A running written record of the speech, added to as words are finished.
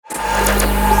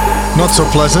Not so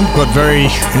pleasant, but very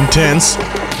intense.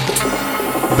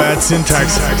 Bad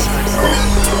syntax.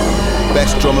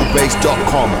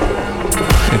 BestDrumAndBass.com.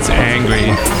 It's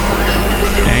angry.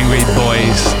 Angry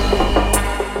boys.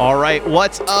 All right,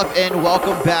 what's up, and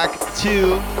welcome back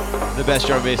to the Best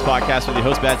Drum and Bass Podcast with your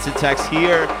host, Bad Syntax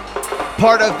here.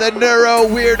 Part of the Neuro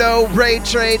Weirdo Raid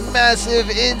Train, massive,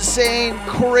 insane,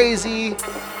 crazy,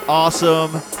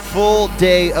 awesome, full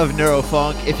day of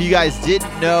Neurofunk. If you guys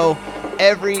didn't know,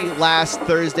 every last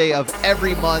Thursday of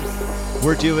every month,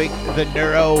 we're doing the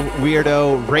Neuro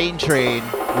Weirdo Raid Train,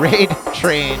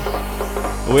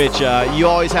 which you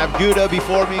always have Gouda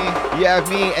before me, you have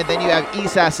me, and then you have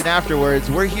Assassin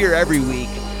afterwards. We're here every week,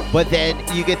 but then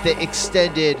you get the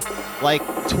extended, like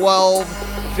 12,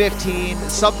 15,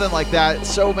 something like that,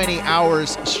 so many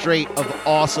hours straight of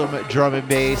awesome drum and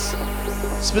bass.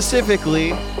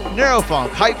 Specifically, Neurofunk,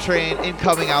 Hype Train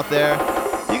incoming out there.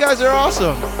 You guys are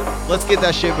awesome. Let's get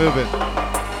that shit moving.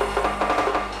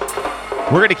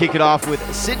 We're going to kick it off with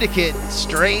Syndicate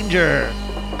Stranger.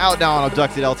 Out now on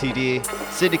Abducted LTD.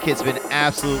 Syndicate's been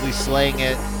absolutely slaying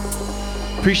it.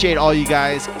 Appreciate all you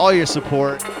guys, all your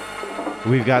support.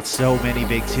 We've got so many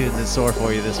big tunes in store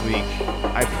for you this week.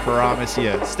 I promise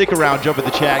you. Stick around, jump in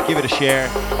the chat, give it a share.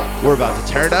 We're about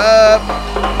to turn up.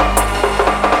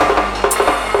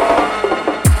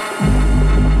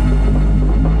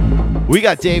 We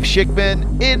got Dave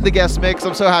Shichman in the guest mix.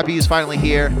 I'm so happy he's finally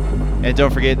here. And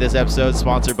don't forget, this episode is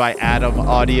sponsored by Adam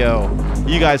Audio.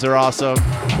 You guys are awesome.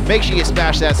 Make sure you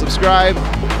smash that subscribe.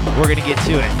 We're going to get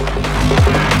to it.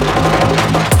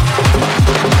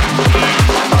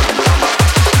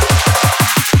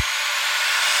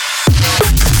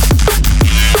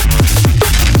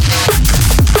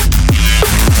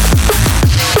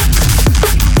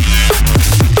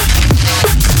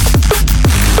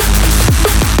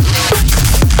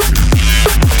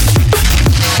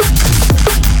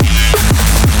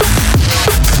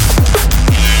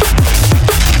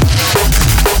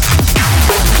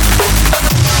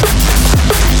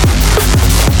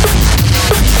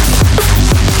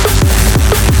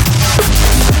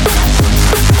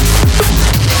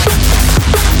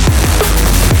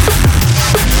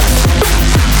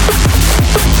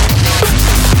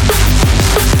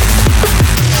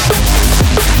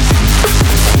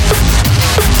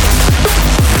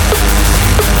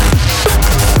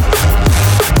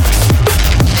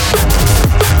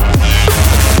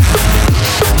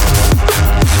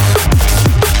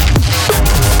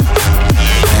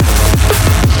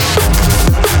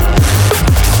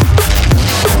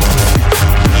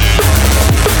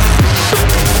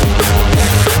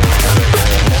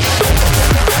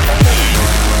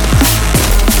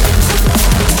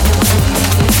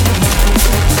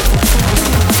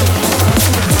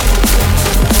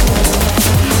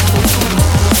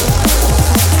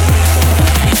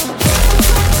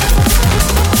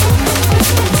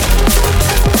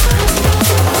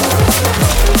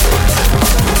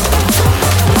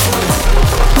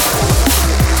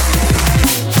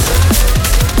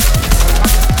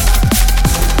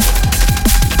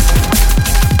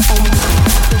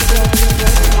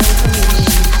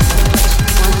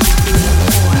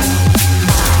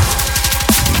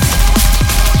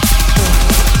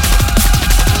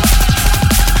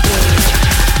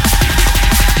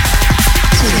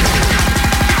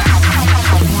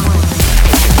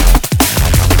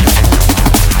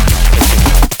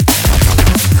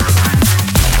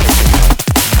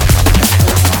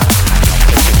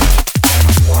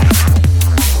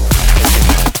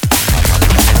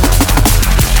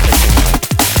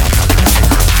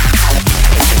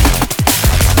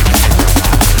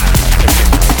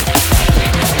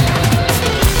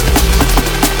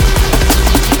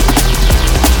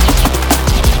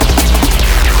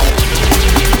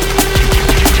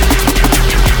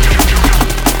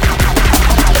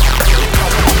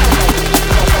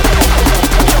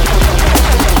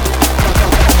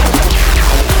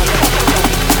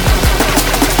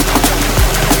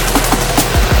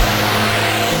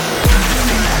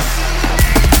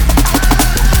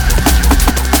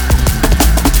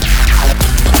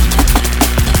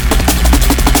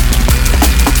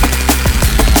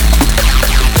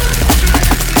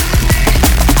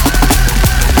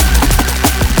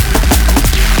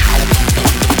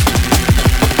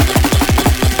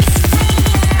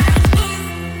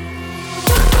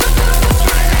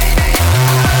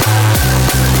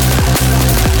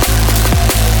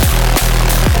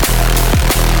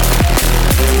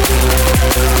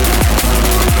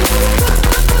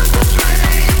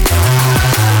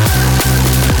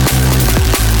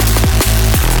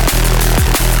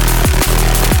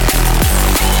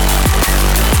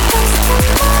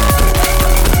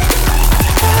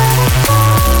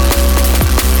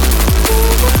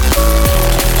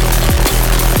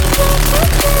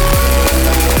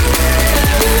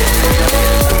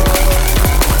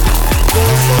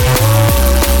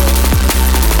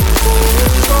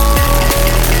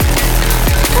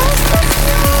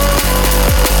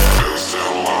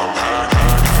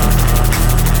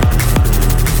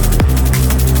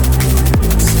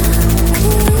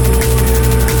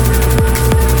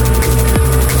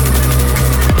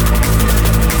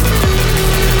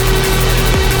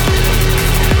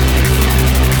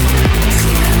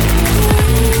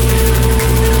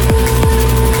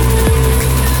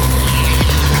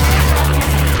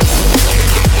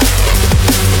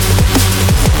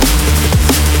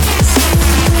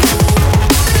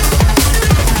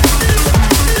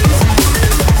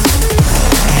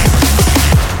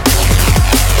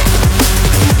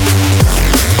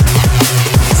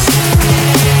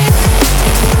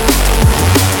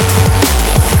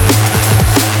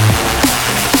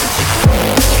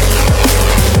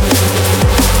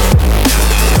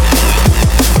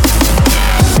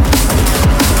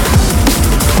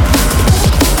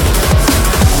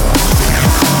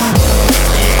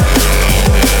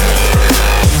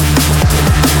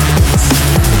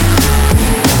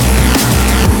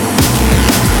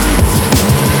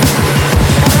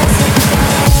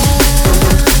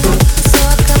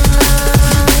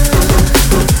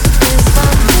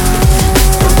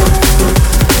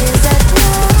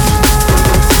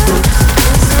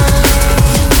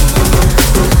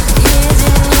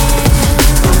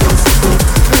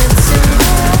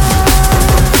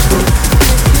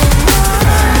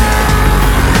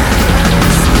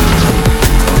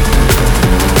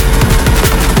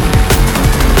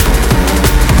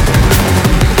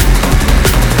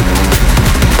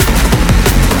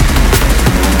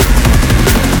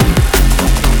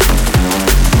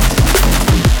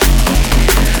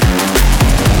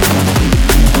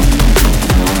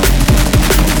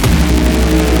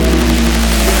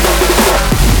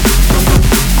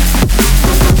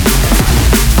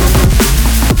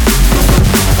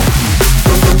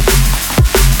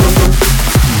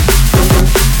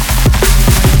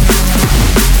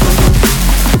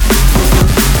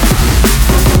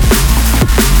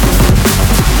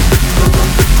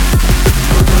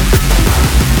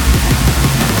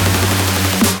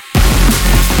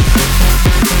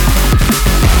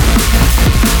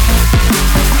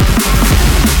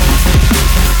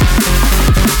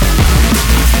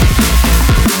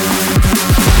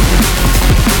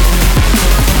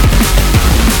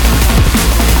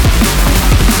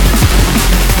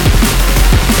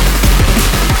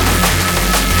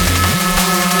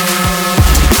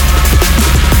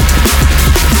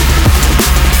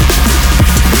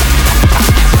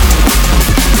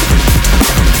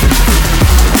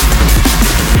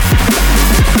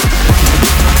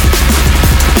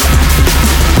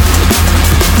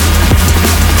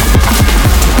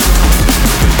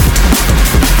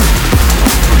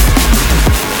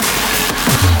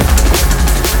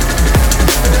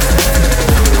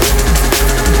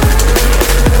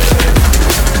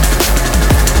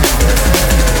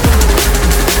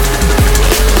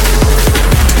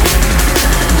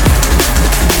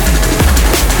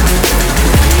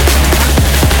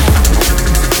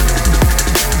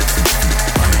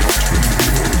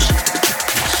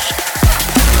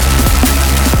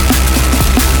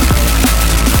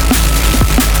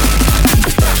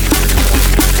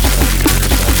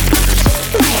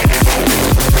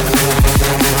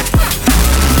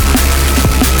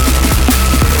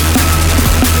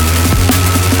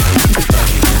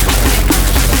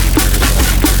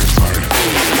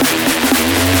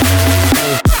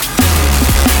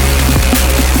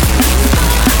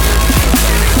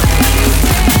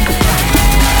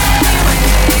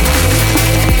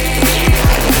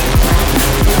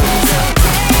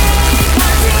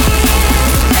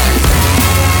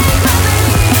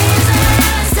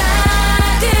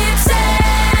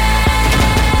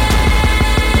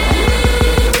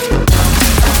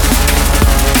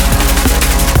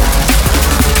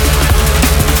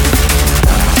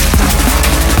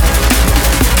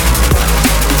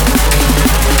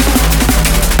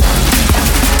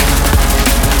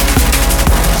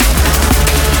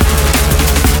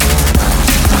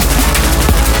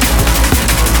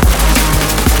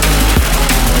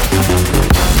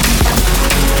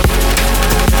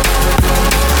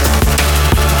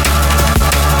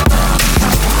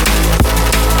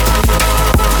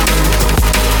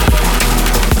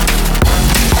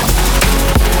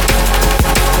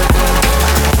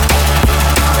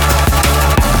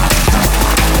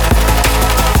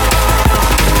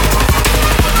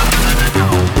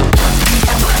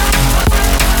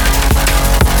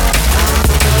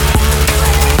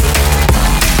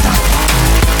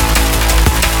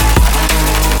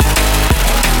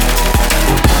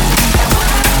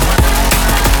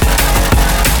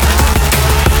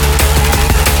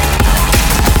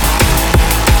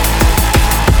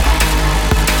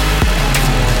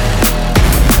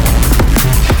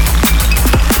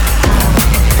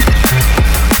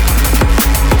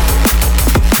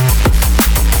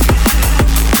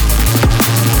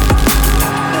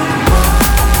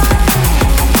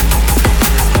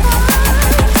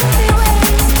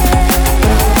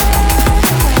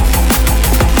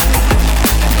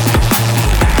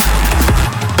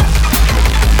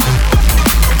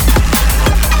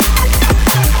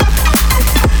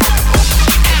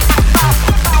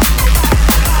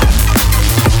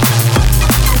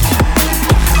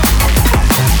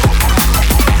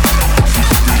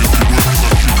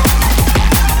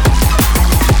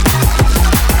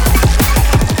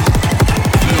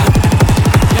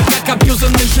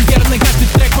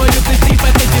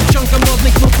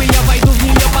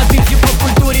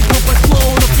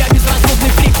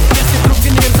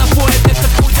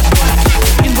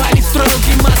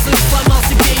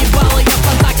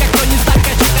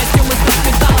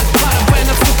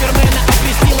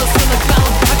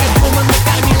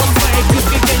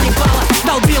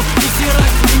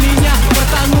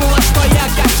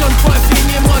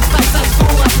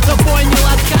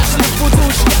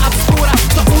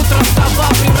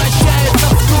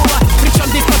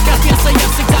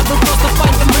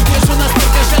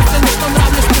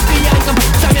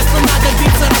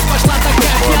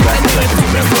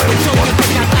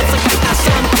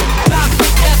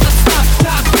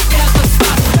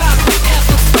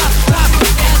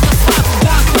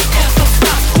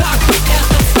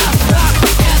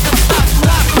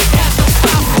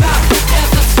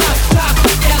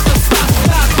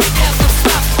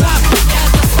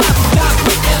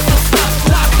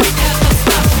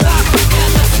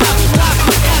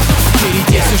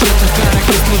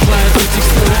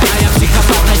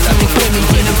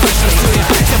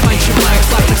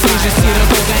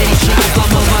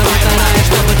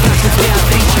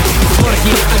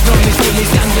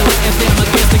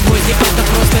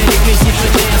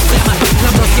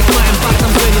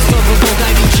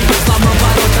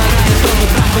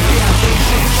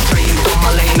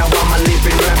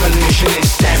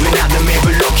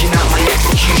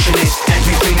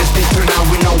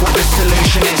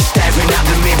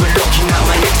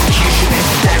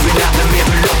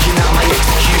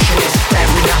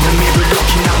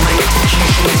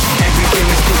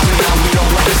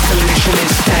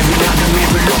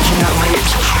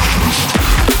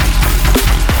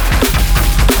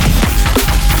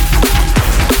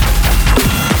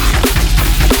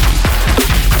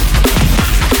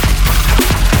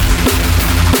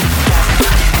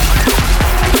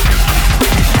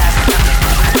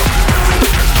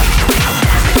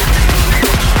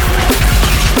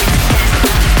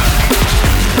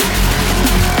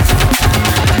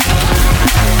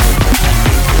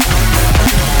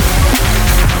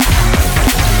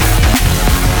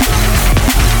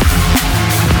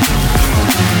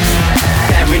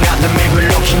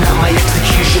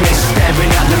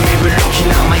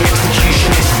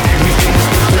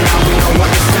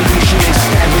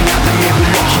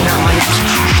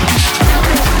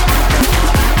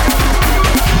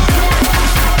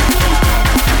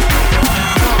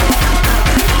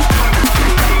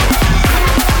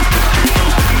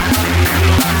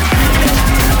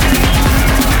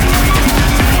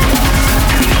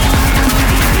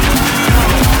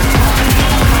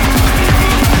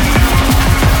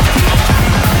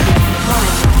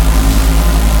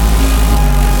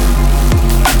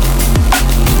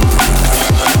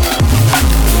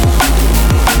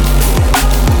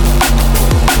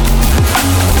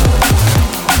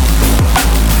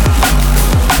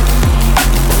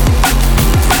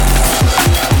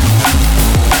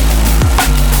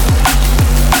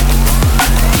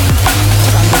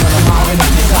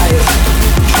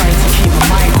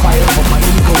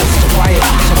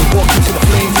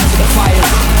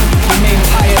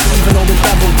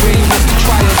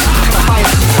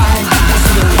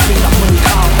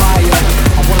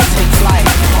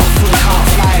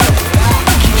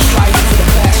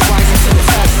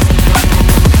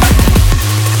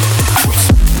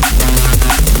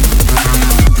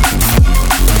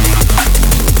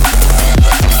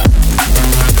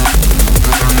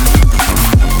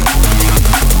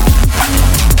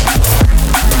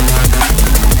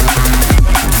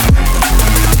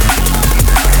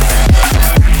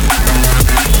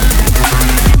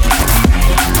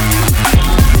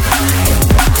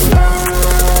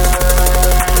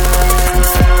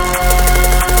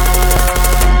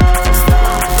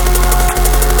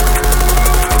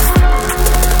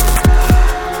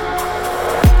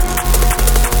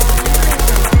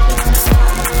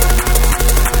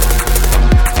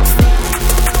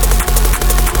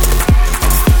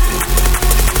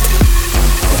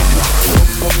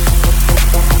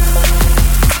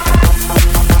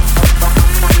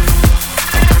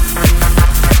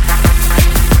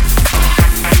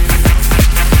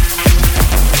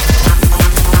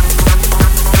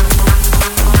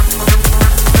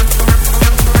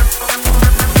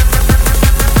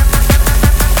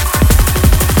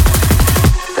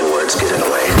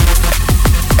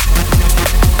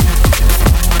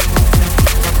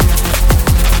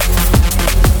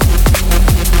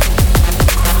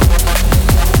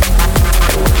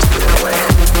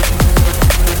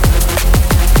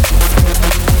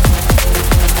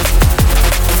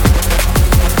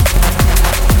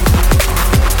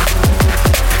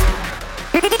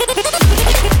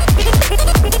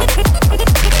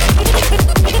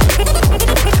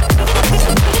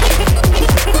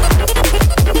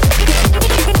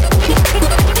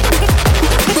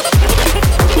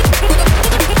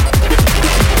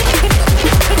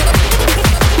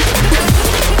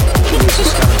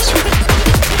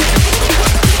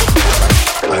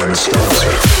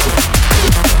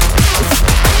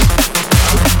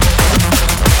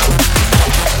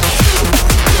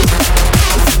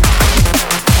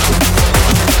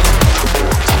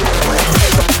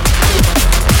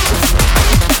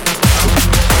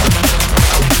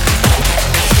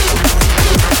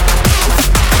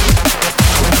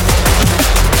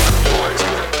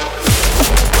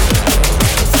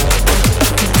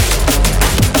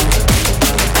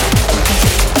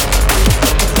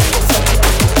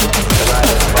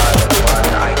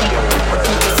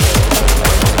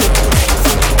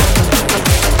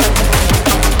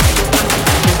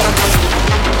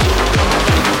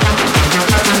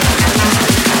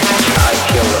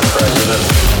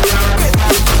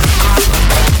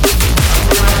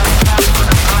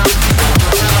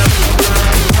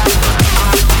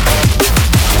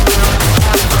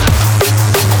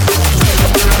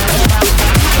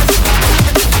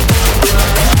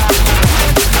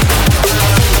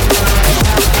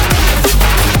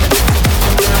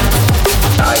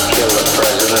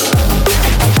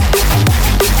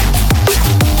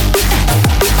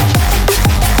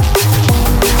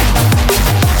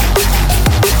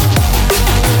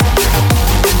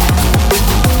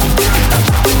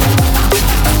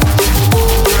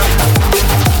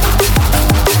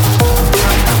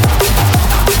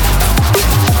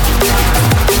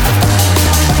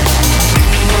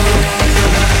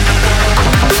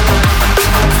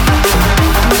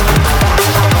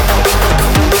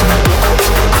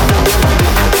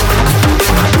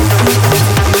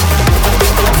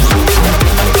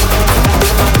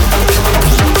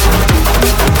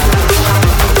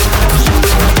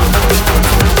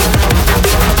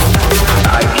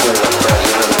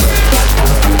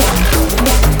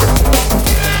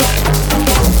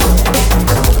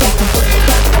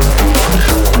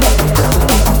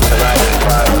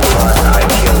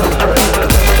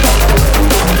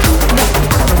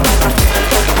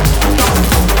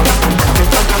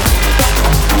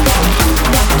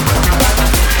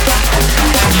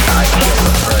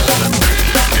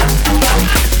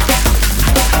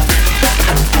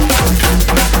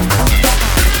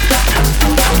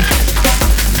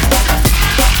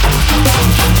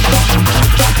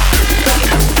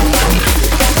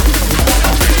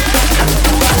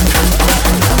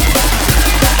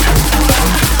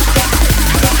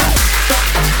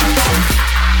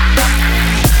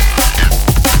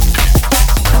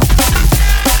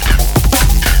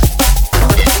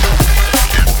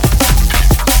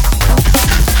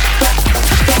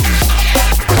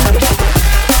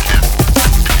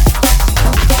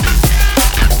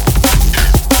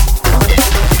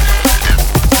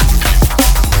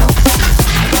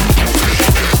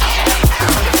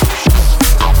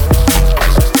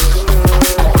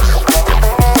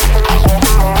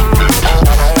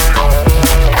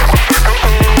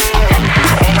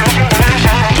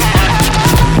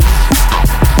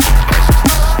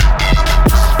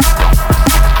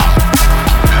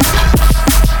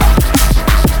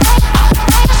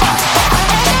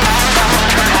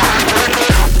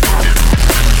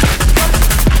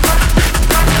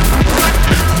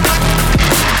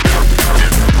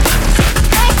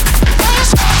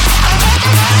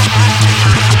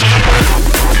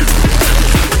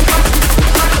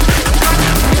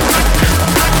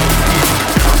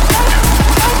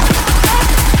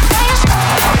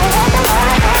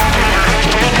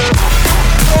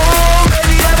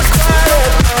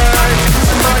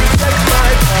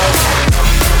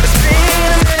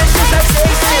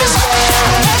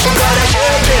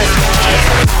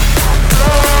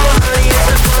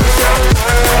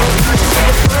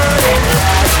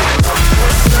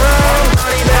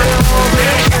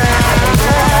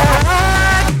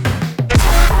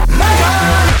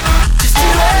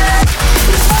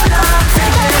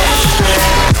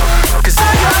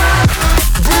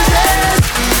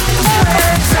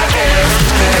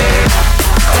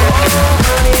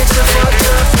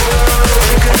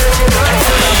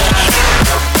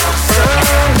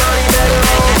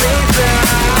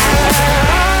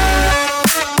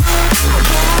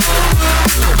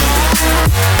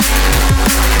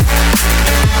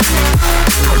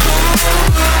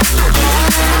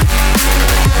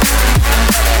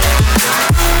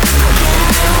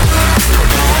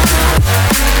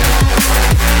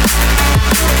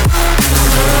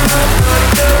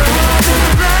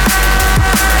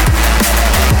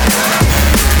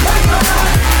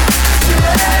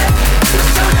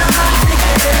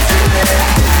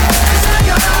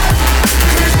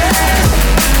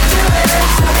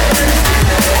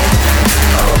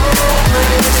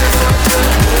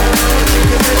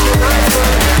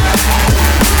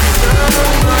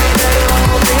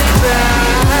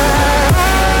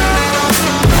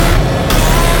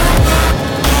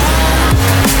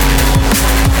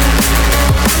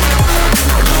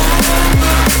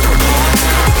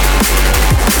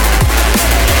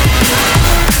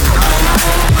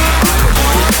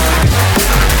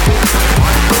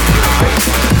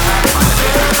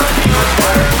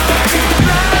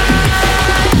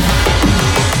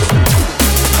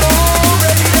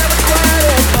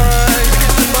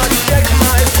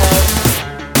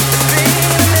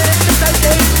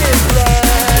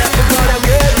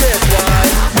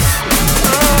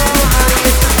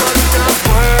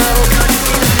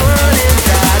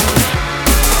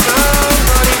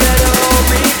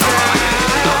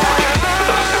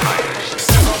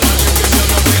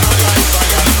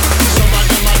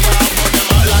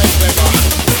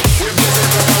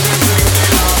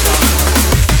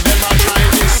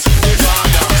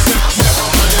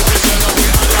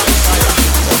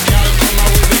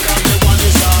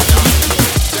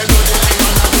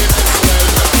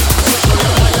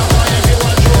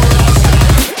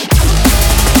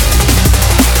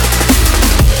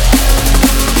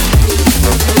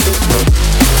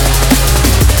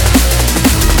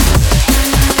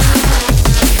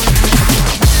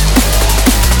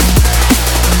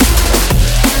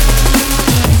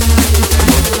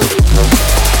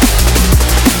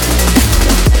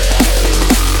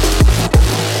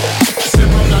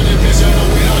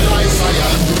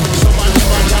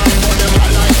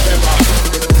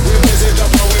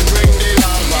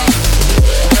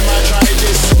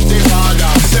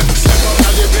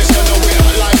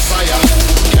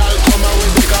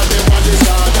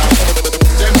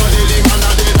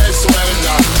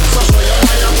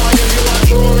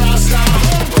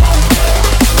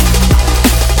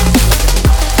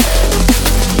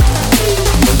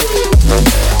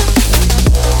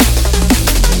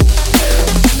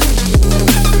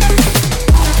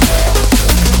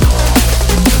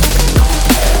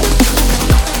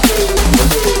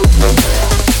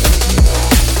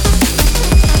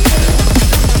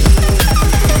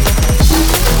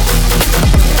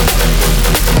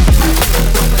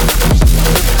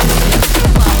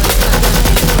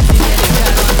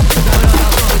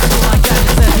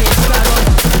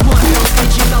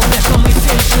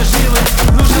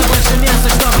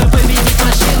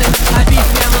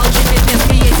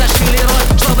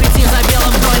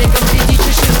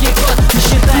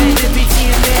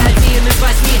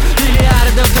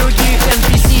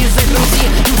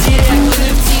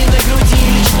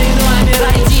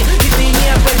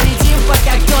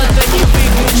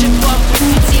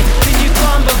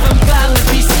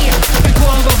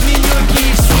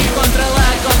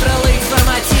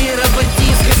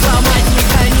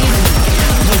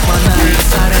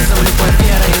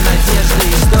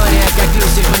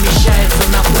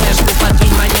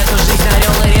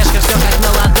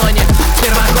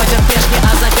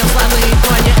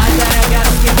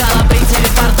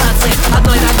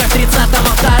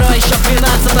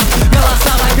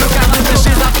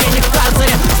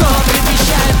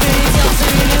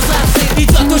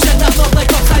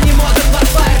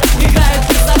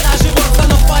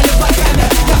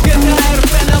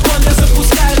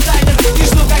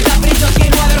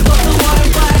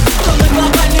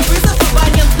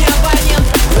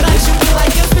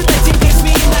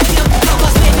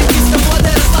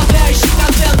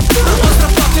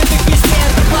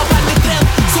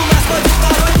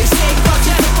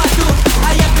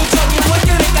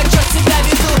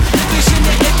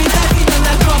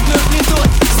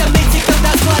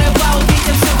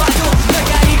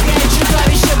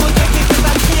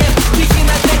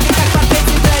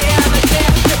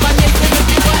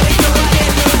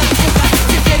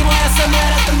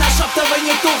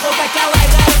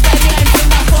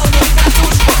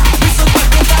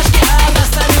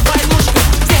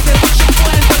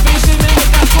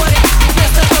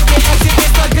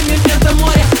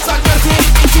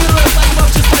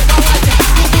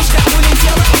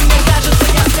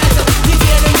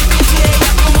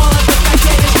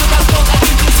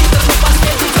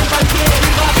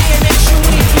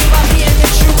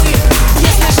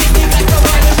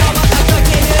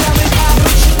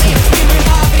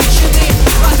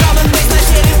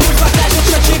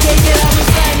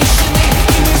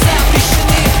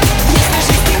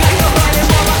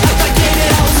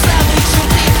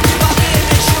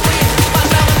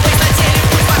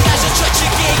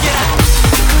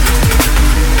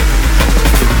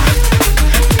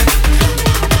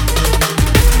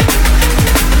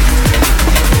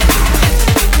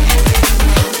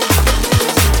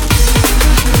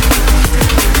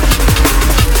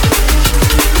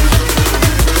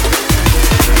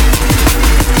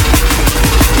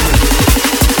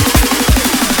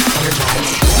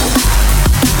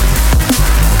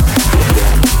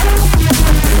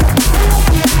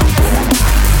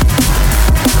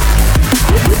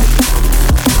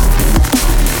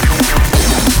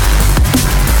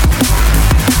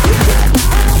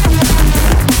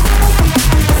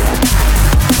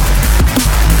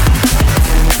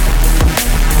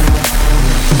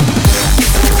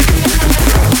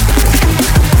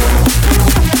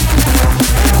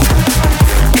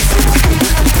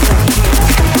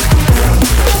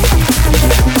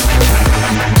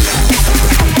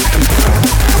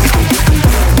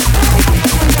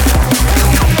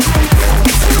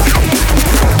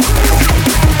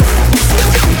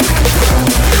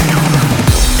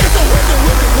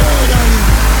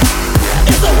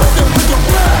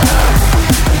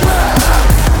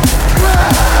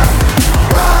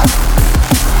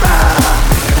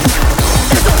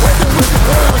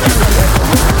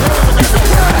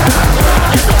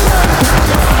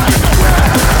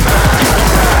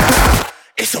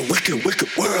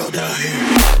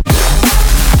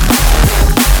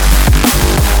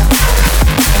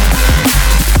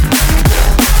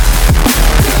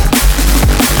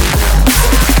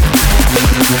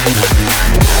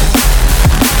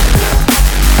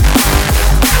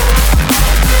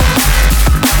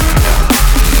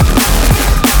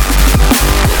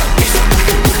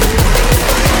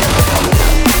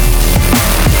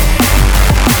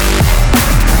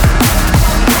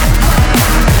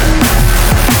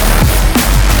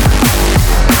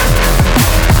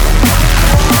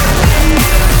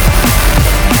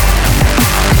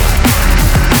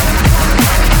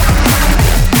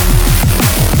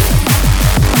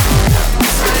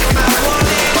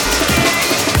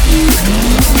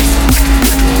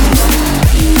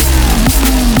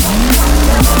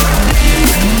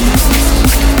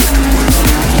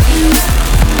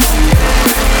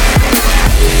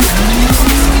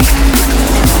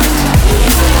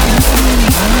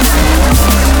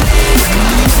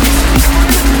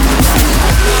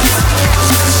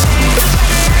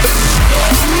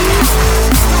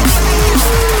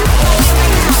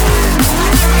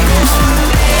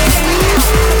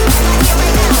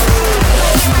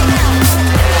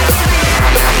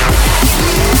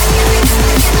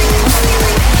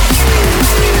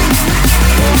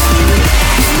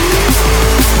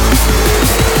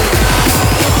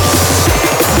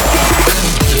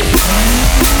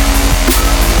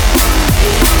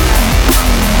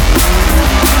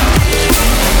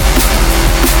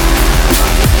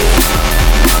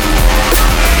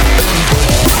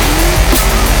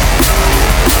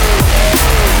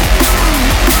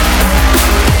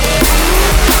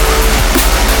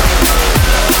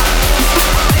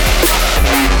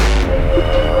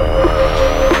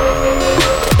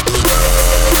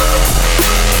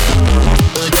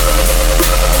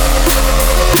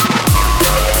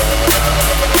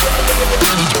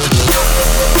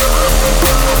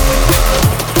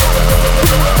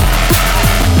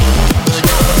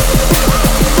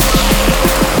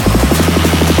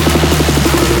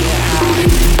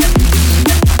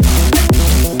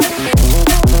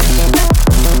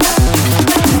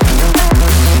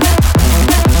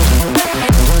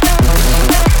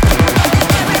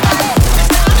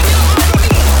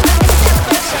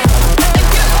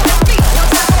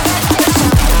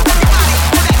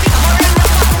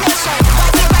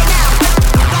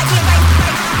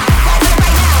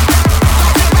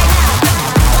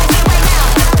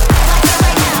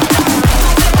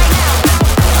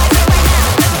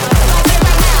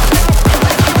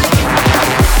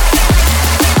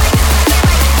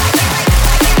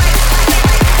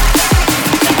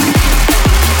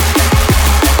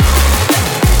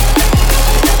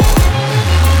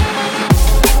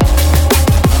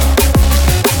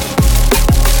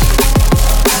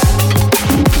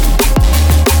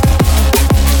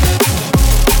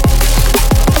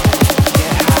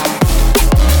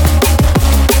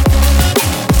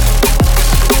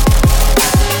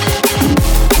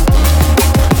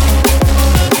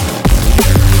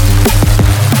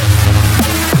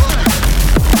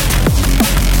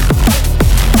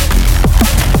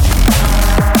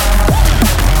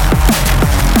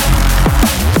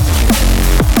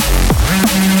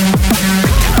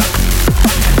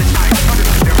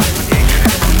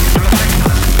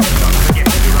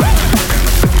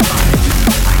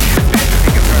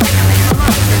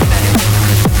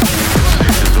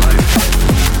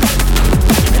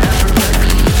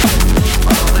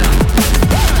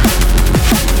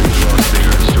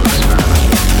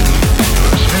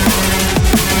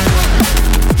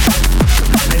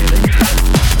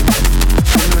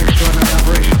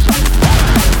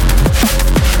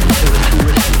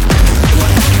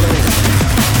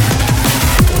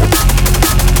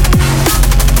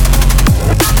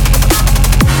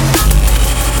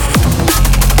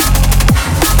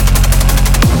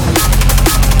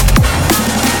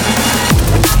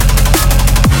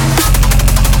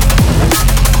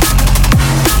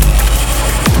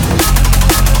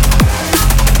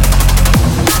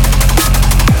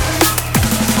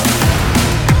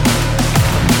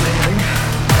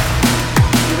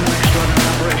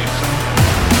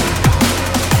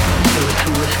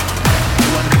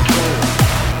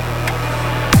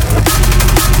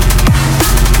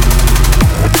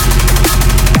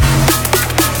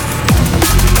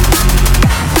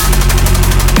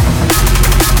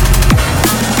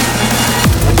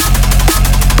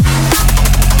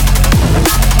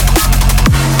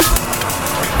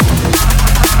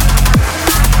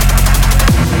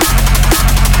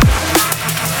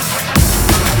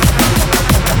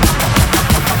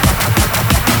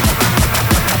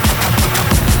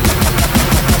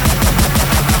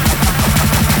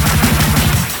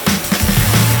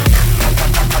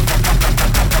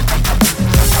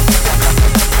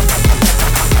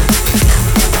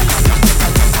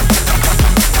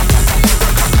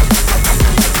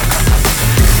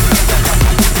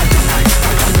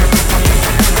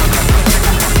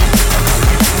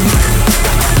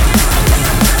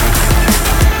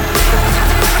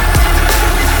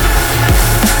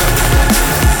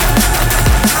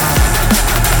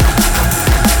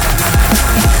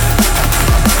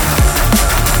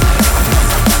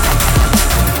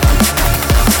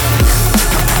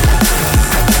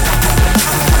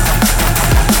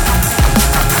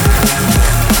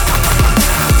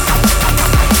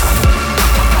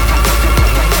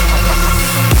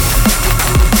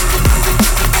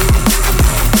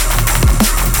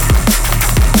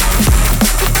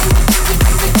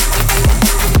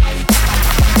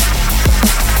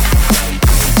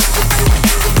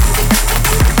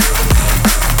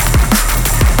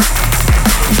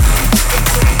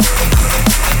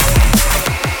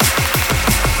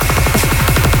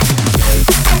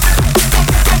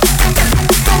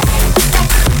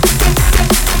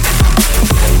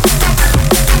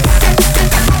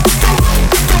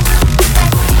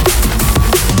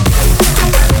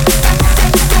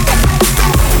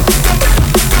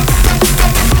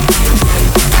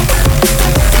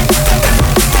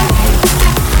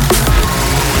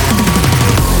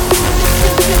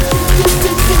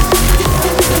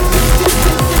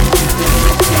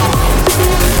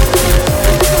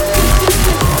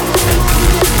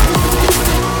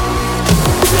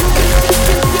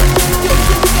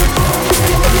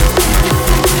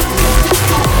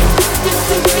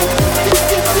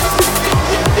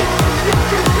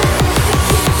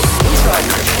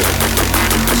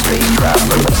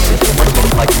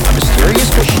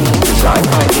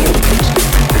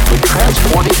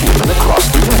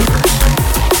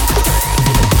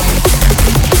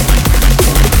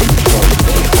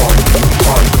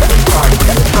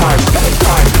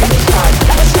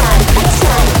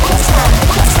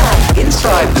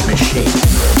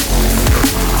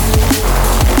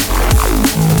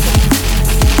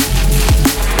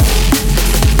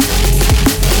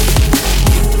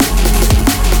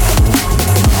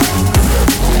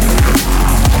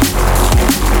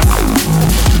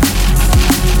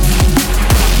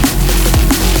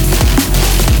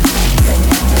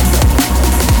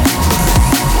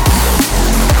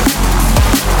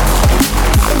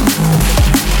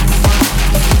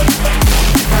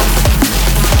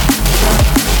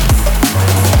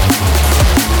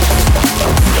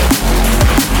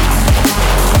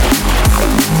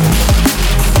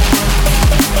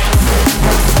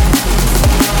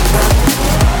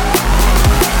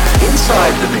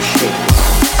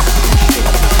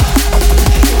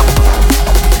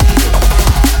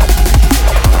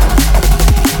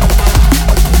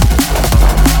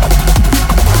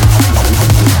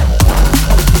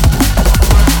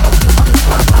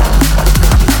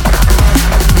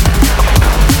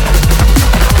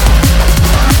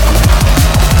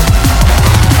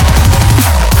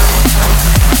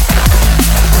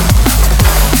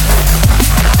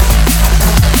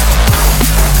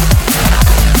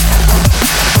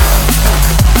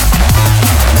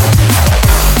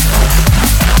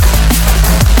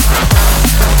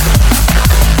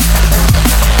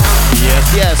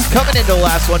 Coming into the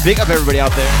last one. Big up everybody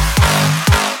out there.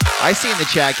 I seen the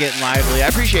chat getting lively. I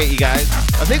appreciate you guys.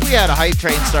 I think we had a hype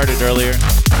train started earlier.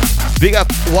 Big up,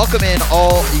 welcome in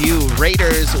all you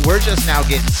Raiders. We're just now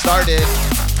getting started.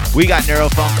 We got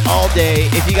Neurofunk all day.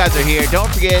 If you guys are here,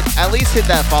 don't forget, at least hit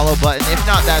that follow button. If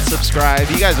not that, subscribe.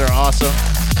 You guys are awesome.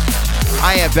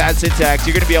 I am Bad Syntax.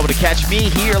 You're going to be able to catch me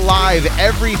here live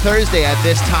every Thursday at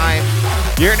this time.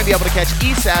 You're going to be able to catch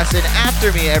Assassin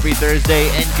after me every Thursday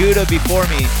and Gouda before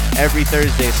me every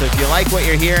Thursday. So if you like what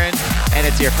you're hearing and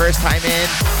it's your first time in,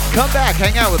 come back,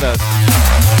 hang out with us.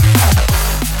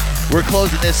 We're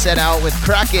closing this set out with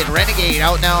Kraken, Renegade,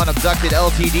 out now on Abducted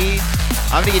LTD.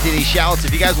 I'm going to get to these shouts.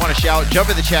 If you guys want to shout, jump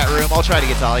in the chat room. I'll try to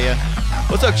get to all you.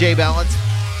 What's up, J Balance?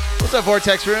 What's up,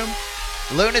 Vortex Room?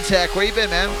 Lunatech, where you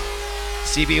been, man?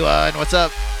 CB1, what's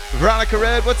up? Veronica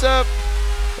Red, what's up?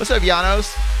 What's up,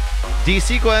 Janos?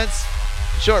 D-Sequence,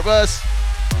 Short Bus,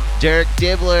 Derek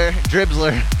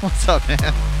Dribbler, what's up,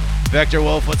 man? Vector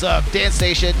Wolf, what's up? Dance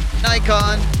Station,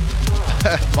 Nikon,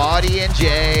 Maudie and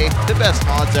Jay, the best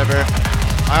mods ever.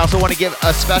 I also want to give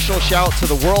a special shout to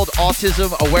the World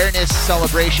Autism Awareness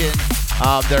Celebration.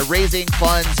 They're raising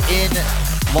funds in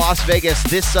Las Vegas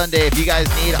this Sunday. If you guys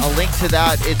need a link to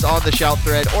that, it's on the shout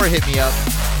thread or hit me up.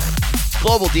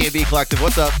 Global D&B Collective,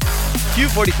 what's up?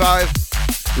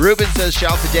 Q45. Ruben says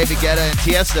shout to David Guetta and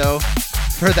Tiesto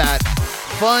for that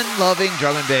fun-loving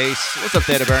drum and bass. What's up,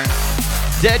 Theta Burn?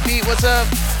 Deadbeat, what's up?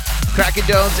 Kraken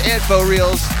Domes and Faux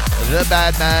Reels. The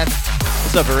Bad Man.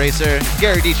 What's up, Eraser?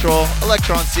 Gary D-Troll.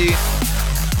 Electron C.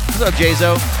 What's up,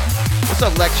 Jazo? What's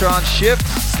up, Electron Shift?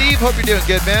 Steve, hope you're doing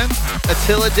good, man.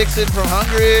 Attila Dixon from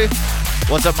Hungary.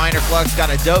 What's up, Minor Flux? Got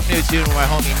a dope new tune with my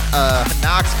homie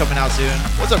Knox coming out soon.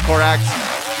 What's up, Korax?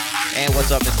 And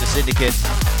what's up, Mr. Syndicate?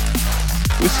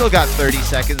 We still got 30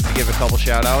 seconds to give a couple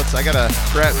shout outs. I gotta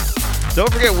prep.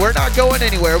 Don't forget, we're not going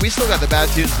anywhere. We still got the bad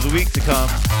tunes of the week to come.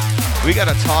 We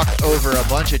gotta talk over a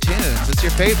bunch of tunes. What's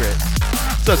your favorite?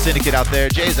 What's up, Syndicate out there?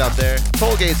 Jay's out there.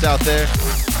 Tollgate's out there.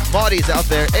 Maudie's out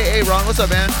there. Hey, Ron, what's up,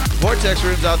 man? Vortex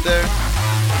Room's out there.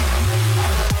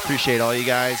 Appreciate all you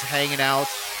guys hanging out.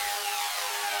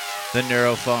 The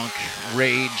Neurofunk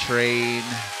Raid Train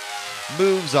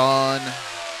moves on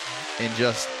in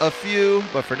just a few,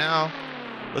 but for now,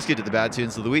 let's get to the bad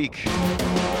tunes of the week.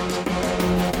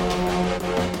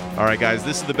 All right, guys,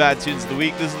 this is the bad tunes of the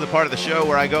week. This is the part of the show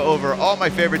where I go over all my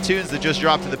favorite tunes that just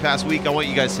dropped in the past week. I want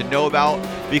you guys to know about,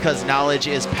 because knowledge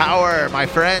is power, my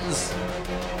friends.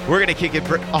 We're going to kick it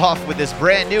off with this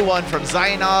brand new one from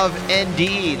Zainov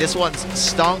ND. This one's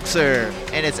Stonkser,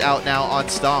 and it's out now on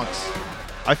Stonks.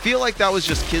 I feel like that was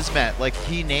just Kismet. Like,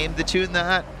 he named the tune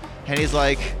that, and he's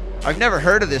like, I've never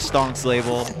heard of this Stonks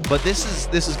label, but this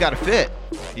has got to fit,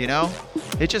 you know?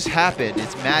 It just happened.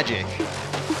 It's magic.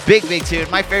 Big tune.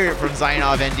 My favorite from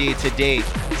Zainov ND to date.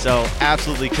 So,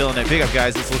 absolutely killing it. Big up,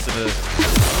 guys. Let's listen to this.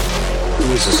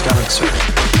 Who is a Stonkser?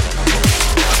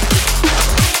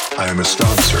 I am a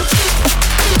Stonkser.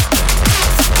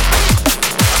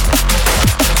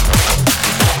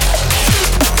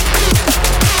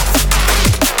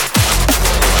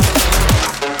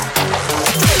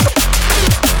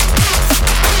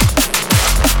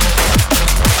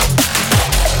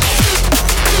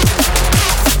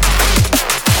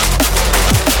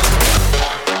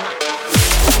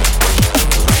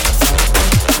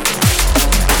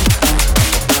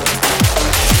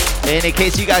 And in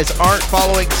case you guys aren't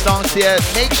following Stonks yet,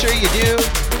 make sure you do.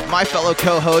 My fellow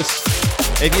co-hosts,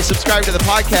 if you subscribe to the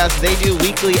podcast, they do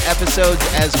weekly episodes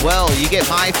as well. You get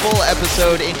my full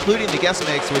episode, including the guest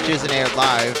mix, which isn't aired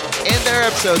live, and their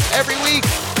episodes every week.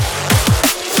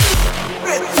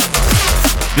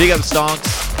 Big up Stonks.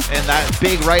 And that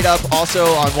big write-up also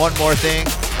on one more thing,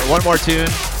 or one more tune,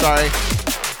 sorry.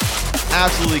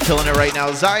 Absolutely killing it right now.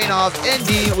 Zainov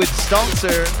ND with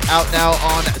Stonkser out now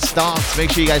on Stonks.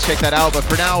 Make sure you guys check that out. But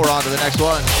for now, we're on to the next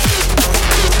one.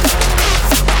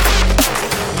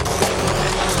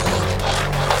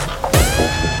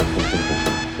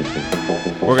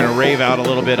 We're going to rave out a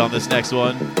little bit on this next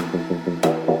one.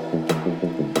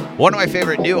 One of my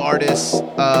favorite new artists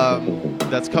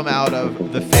that's come out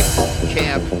of the Fixed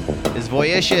camp is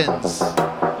Voyations.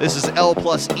 This is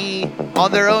L+E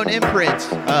on their own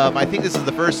imprint. I think this is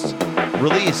the first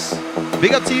release.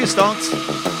 Big up to you, Stonks.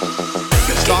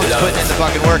 Stonks putting in the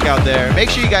fucking work out there. Make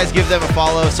sure you guys give them a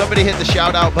follow. Somebody hit the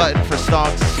shout out button for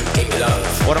Stonks.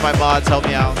 One of my mods help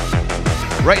me out.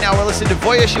 Right now we're listening to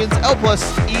Voyations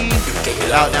L+E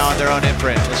out now on their own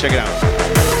imprint. Let's check it out.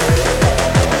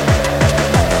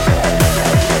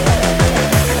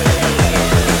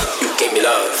 You gave me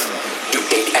love. You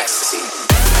gave me ecstasy.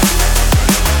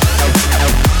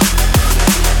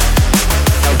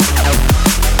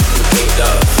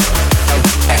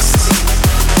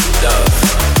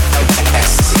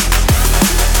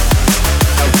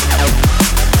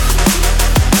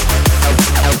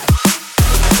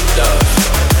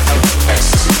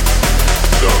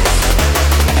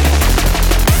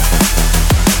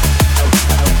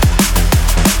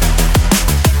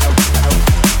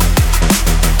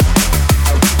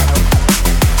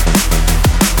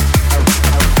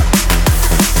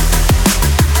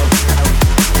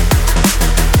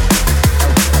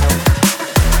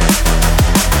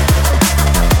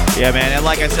 Yeah, man, and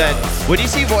like I said, when you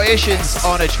see Voyations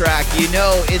on a track, you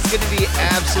know it's going to be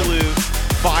absolute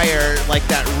fire, like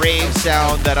that rave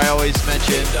sound that I always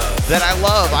mention, that I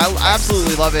love. I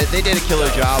absolutely love it. They did a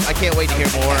killer job. I can't wait to hear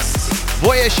more.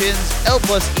 Voyations,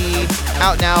 L+E,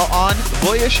 out now on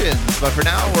Voyations. But for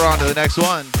now, we're on to the next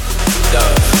one.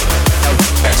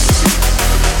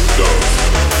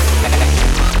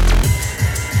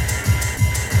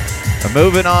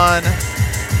 Moving on.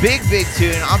 Big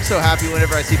tune. I'm so happy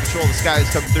whenever I see Patrol the Skies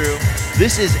come through.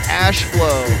 This is Ash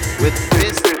Flow with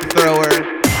Fist Thrower,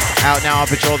 out now on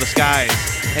Patrol the Skies.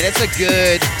 And it's a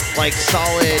good, like,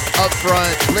 solid,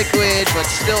 upfront, liquid, but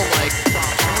still, like,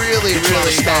 really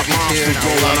heavy tune.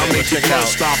 I love it. Let's check it out.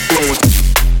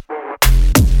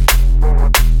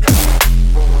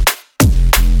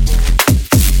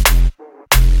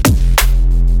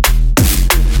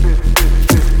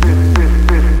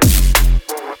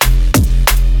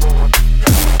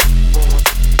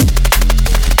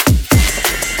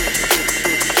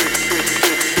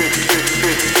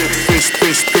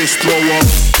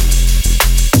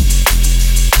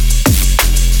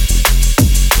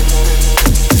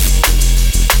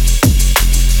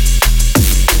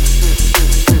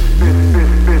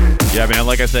 Yeah, man,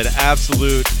 like I said,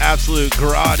 absolute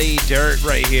grotty dirt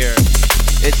right here.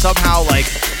 It somehow, like,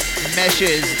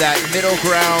 meshes that middle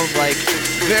ground, like,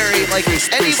 very, like,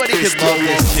 anybody could love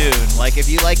this tune. Like, if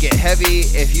you like it heavy,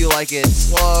 if you like it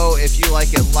slow, if you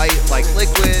like it light, like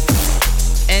liquid,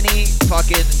 any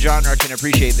fucking genre can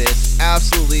appreciate this.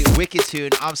 Absolutely wicked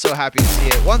tune. I'm so happy to see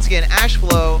it. Once again, Ash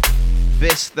Flow,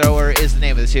 Fist Thrower is the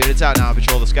name of the tune. It's out now on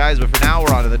Patrol the Skies, but for now,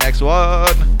 we're on to the next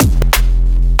one.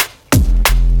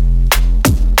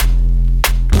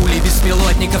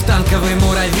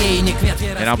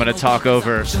 And I'm gonna talk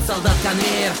over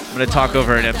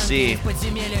an MC.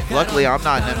 Luckily, I'm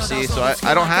not an MC, so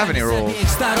I don't have any rules.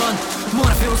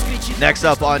 Next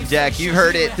up on deck, you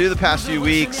heard it through the past few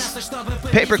weeks.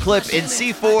 Paperclip in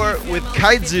C4 with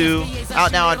Kaidzu,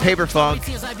 out now on Paperfunk.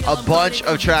 A bunch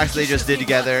of tracks they just did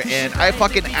together, and I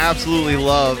fucking absolutely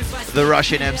love the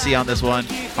Russian MC on this one.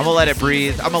 I'm gonna let it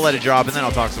breathe, I'm gonna let it drop, and then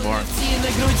I'll talk some more.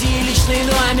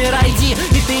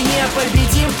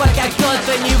 Пока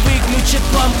кто-то не выключит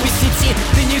комп по сети.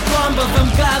 Ты не комбо в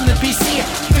МК на PC,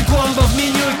 ты комбо в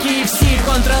меню KFC.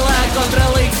 Ctrl-A,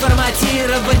 Ctrl-X,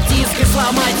 форматировать диск и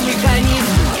сломать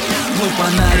механизм. Мы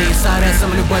фонари с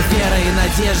Аресом, любовь, вера и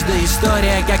надежда.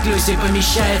 История, как Люси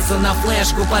помещается на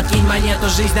флешку. Подкинь монету,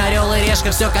 жизнь, орел и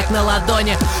решка, все как на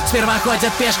ладони. Сперва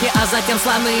ходят пешки, а затем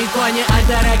слоны и кони.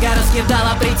 Альтер-эго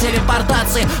раскидала при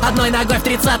телепортации. Одной ногой в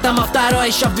 30-м, а второй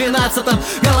еще в 12-м.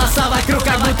 Голоса вокруг,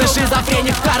 как будто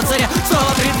шизофреник в карцере.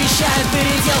 Снова предвещает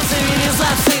передел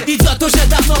цивилизации. Идет уже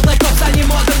давно Black Ops, а не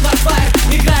Modern Warfare.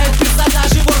 Играют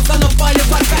персонажи Ворфа, но в поле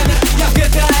паркамер. Я в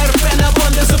GTA RP на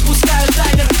бомбе запускаю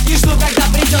таймер. И жду, когда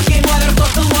придет гейм-овер,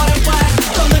 Total War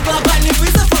Empire. То на глобальный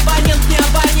вызов абонент, не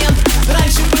абонент.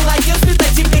 Раньше был агент,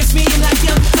 а теперь СМИ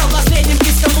инагент. Стал последним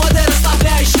диском моды,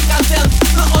 расслабляющий контент.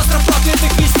 Но остров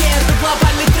проклятых везде, это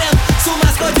глобальный тренд. С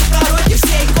ума сходят пророки,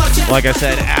 все их порчат. Like I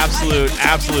said,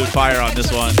 absolute fire on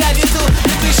this one.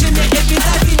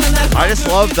 I just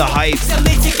love the hype.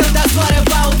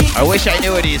 I wish I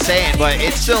knew what he's saying, but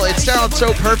it sounds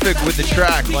so perfect with the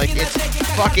track. Like, it's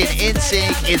fucking in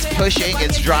sync, it's pushing,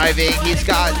 it's driving. He's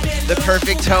got the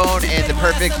perfect tone and the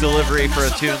perfect delivery for a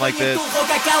tune like this.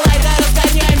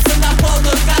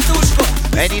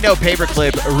 And you know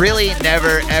Paperclip really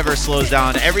never ever slows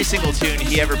down. Every single tune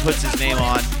he ever puts his name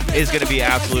on is going to be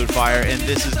absolute fire, and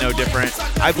this is no different.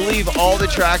 I believe all the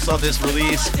tracks on this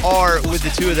release are with the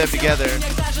two of them together.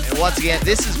 And once again,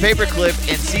 this is Paperclip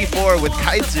and C4 with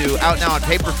Kaidzu, out now on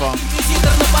Paperfunk.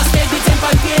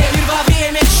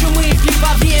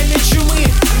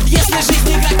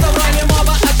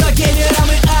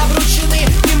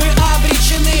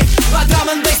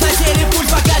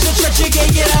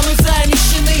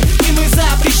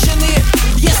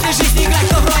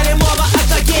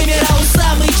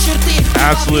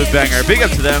 Absolute banger. Big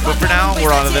up to them, but for now,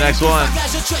 we're on to the next one.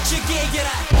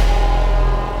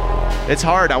 It's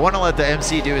hard. I want to let the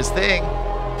MC do his thing,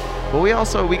 but we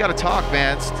got to talk,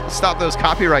 man. Stop those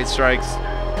copyright strikes.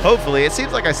 Hopefully. It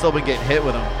seems like I've still been getting hit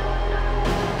with them.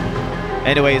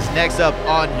 Anyways, next up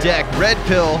on deck, Red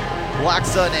Pill, Black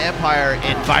Sun Empire,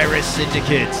 and Virus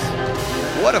Syndicate.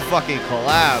 What a fucking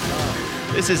collab.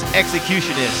 This is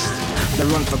Executionist They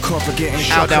run for cover, getting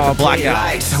Out shot now on at the bright Blackout.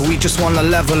 lights. We just wanna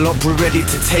level up, we're ready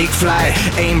to take flight.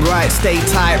 Aim right, stay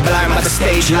tight, blind by the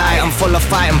stage light. I'm full of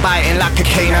fight and biting like a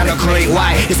cane and a great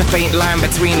white. It's a faint line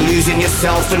between losing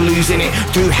yourself and losing it.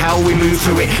 Through hell we move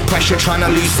through it, pressure trying to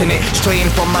loosen it. Straying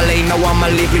from my lane, now I'm a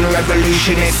living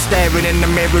revolutionist. Staring in the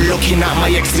mirror, looking at my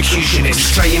executionist.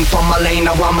 Straying from my lane,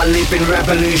 now I'm a living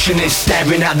revolutionist.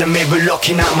 Staring at the mirror,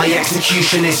 looking at my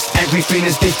executionist. Everything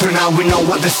is different now, we know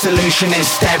what the solution is.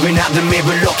 Staring at the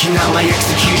mirror, looking at my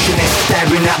executionist.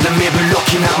 Staring at the mirror,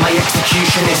 looking at my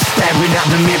executionist. Staring at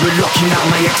the mirror, looking at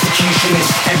my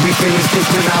executionist. Everything is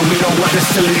different now, we know what the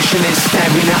solution is.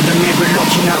 Staring at the mirror,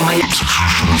 looking at my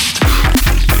executionist.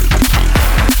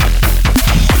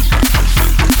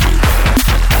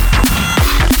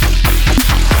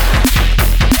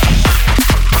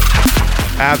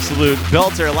 Absolute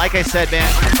belter, like I said, man.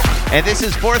 And this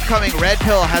is forthcoming. Red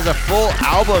Pill has a full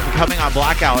album coming on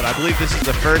Blackout. I believe this is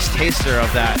the first taster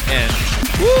of that. And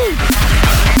woo!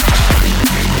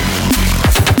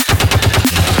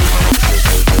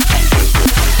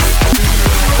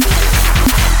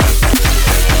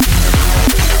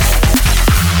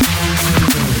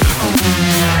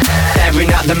 Staring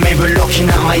at the mirror, looking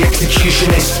at my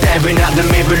executionist. Staring at the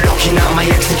mirror, looking at my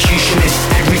executionist.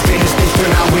 Everything is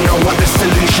different now, we know what the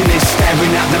solution is.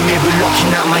 Staring at the mirror,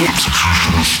 looking at my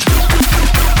executionist.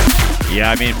 Yeah,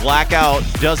 I mean, Blackout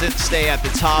doesn't stay at the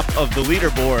top of the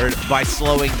leaderboard by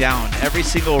slowing down. Every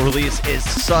single release is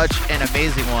such an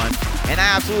amazing one, and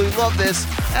I absolutely love this,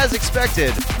 as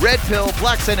expected. Red Pill,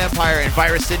 Black Sun Empire, and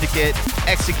Virus Syndicate,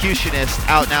 Executionist,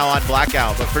 out now on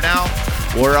Blackout. But for now,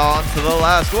 we're on to the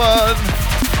last one.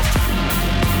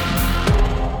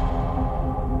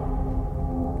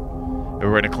 And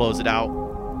we're going to close it out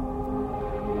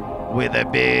with a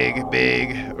big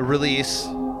release.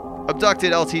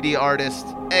 Abducted LTD artist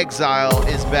Exile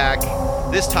is back,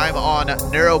 this time on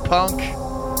Neuropunk.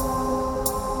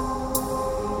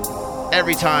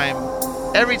 Every time.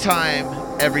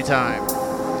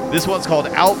 This one's called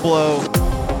Outblow.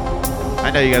 I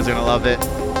know you guys are gonna love it.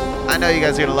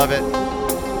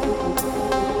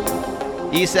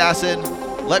 Assassin,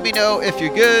 let me know if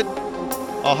you're good.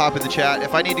 I'll hop in the chat.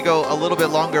 If I need to go a little bit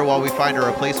longer while we find a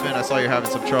replacement, I saw you're having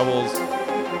some troubles.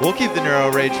 We'll keep the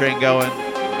Neuro Raid train going.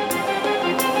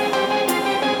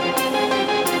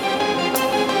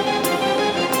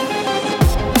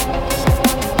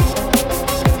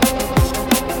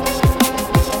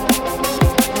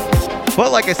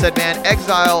 But like I said, man,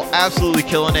 Exile absolutely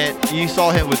killing it. You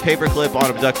saw him with Paperclip on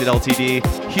Abducted LTD.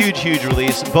 Huge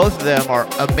release. Both of them are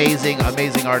amazing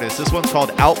artists. This one's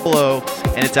called Outblow,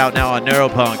 and it's out now on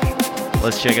Neuropunk.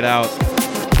 Let's check it out.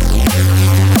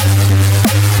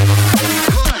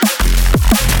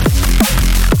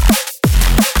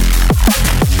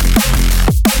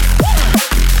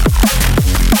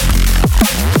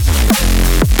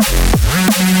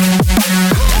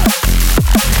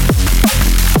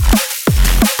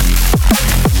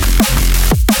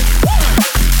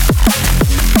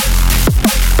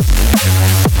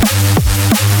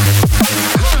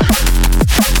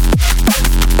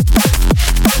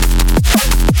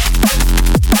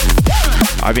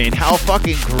 I mean, how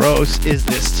fucking gross is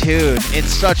this tune in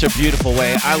such a beautiful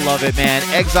way? I love it, man.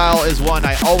 Exile is one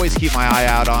I always keep my eye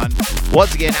out on.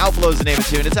 Once again, Outblow is the name of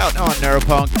the tune. It's out on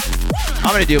Neuropunk. I'm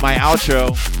going to do my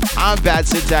outro. I'm Bad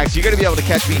Syntax. You're going to be able to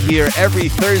catch me here every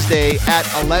Thursday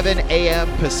at 11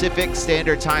 a.m. Pacific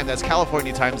Standard Time. That's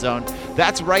California time zone.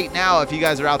 That's right now. If you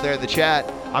guys are out there in the chat,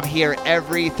 I'm here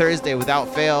every Thursday without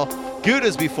fail.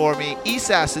 Gouda's before me.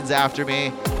 Assassin's after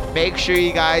me. Make sure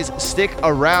you guys stick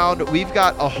around. We've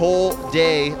got a whole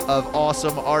day of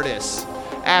awesome artists.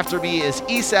 After me is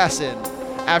Assassin.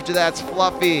 After that's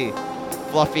Fluffy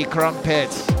Crumpet.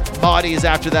 Maudie is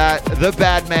after that. The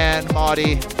Bad Man,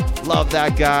 Maudie. Love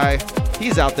that guy.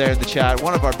 He's out there in the chat.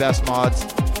 One of our best mods.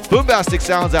 Boombastic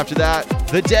Sounds after that.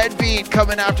 The Deadbeat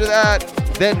coming after that.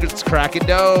 Then it's Cracking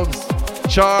Domes.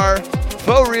 Char.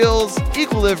 Faux Reels.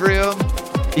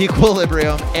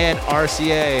 Equilibrium, and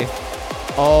RCA.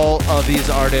 All of these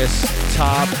artists,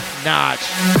 top notch.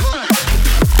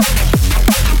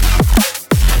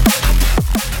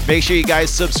 Make sure you guys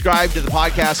subscribe to the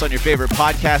podcast on your favorite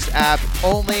podcast app.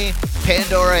 Only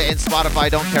Pandora and Spotify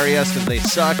don't carry us because they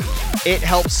suck. It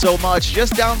helps so much.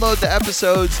 Just download the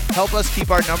episodes. Help us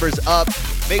keep our numbers up.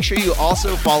 Make sure you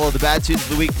also follow the Bad Tunes of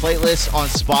the Week playlist on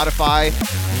Spotify.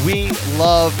 We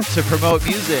love to promote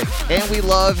music, and we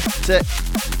love to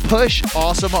push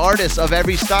awesome artists of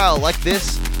every style. Like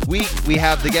this week, we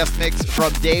have the guest mix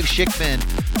from Dave Shichman,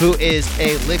 who is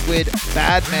a liquid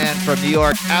bad man from New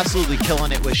York, absolutely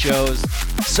killing it with shows.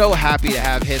 So happy to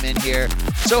have him in here.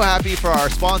 So happy for our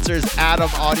sponsors, Adam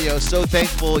Audio. So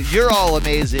thankful. You're all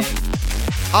amazing.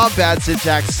 I'm Bad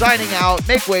Syntax signing out.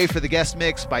 Make way for the guest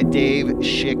mix by Dave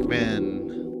Shichman.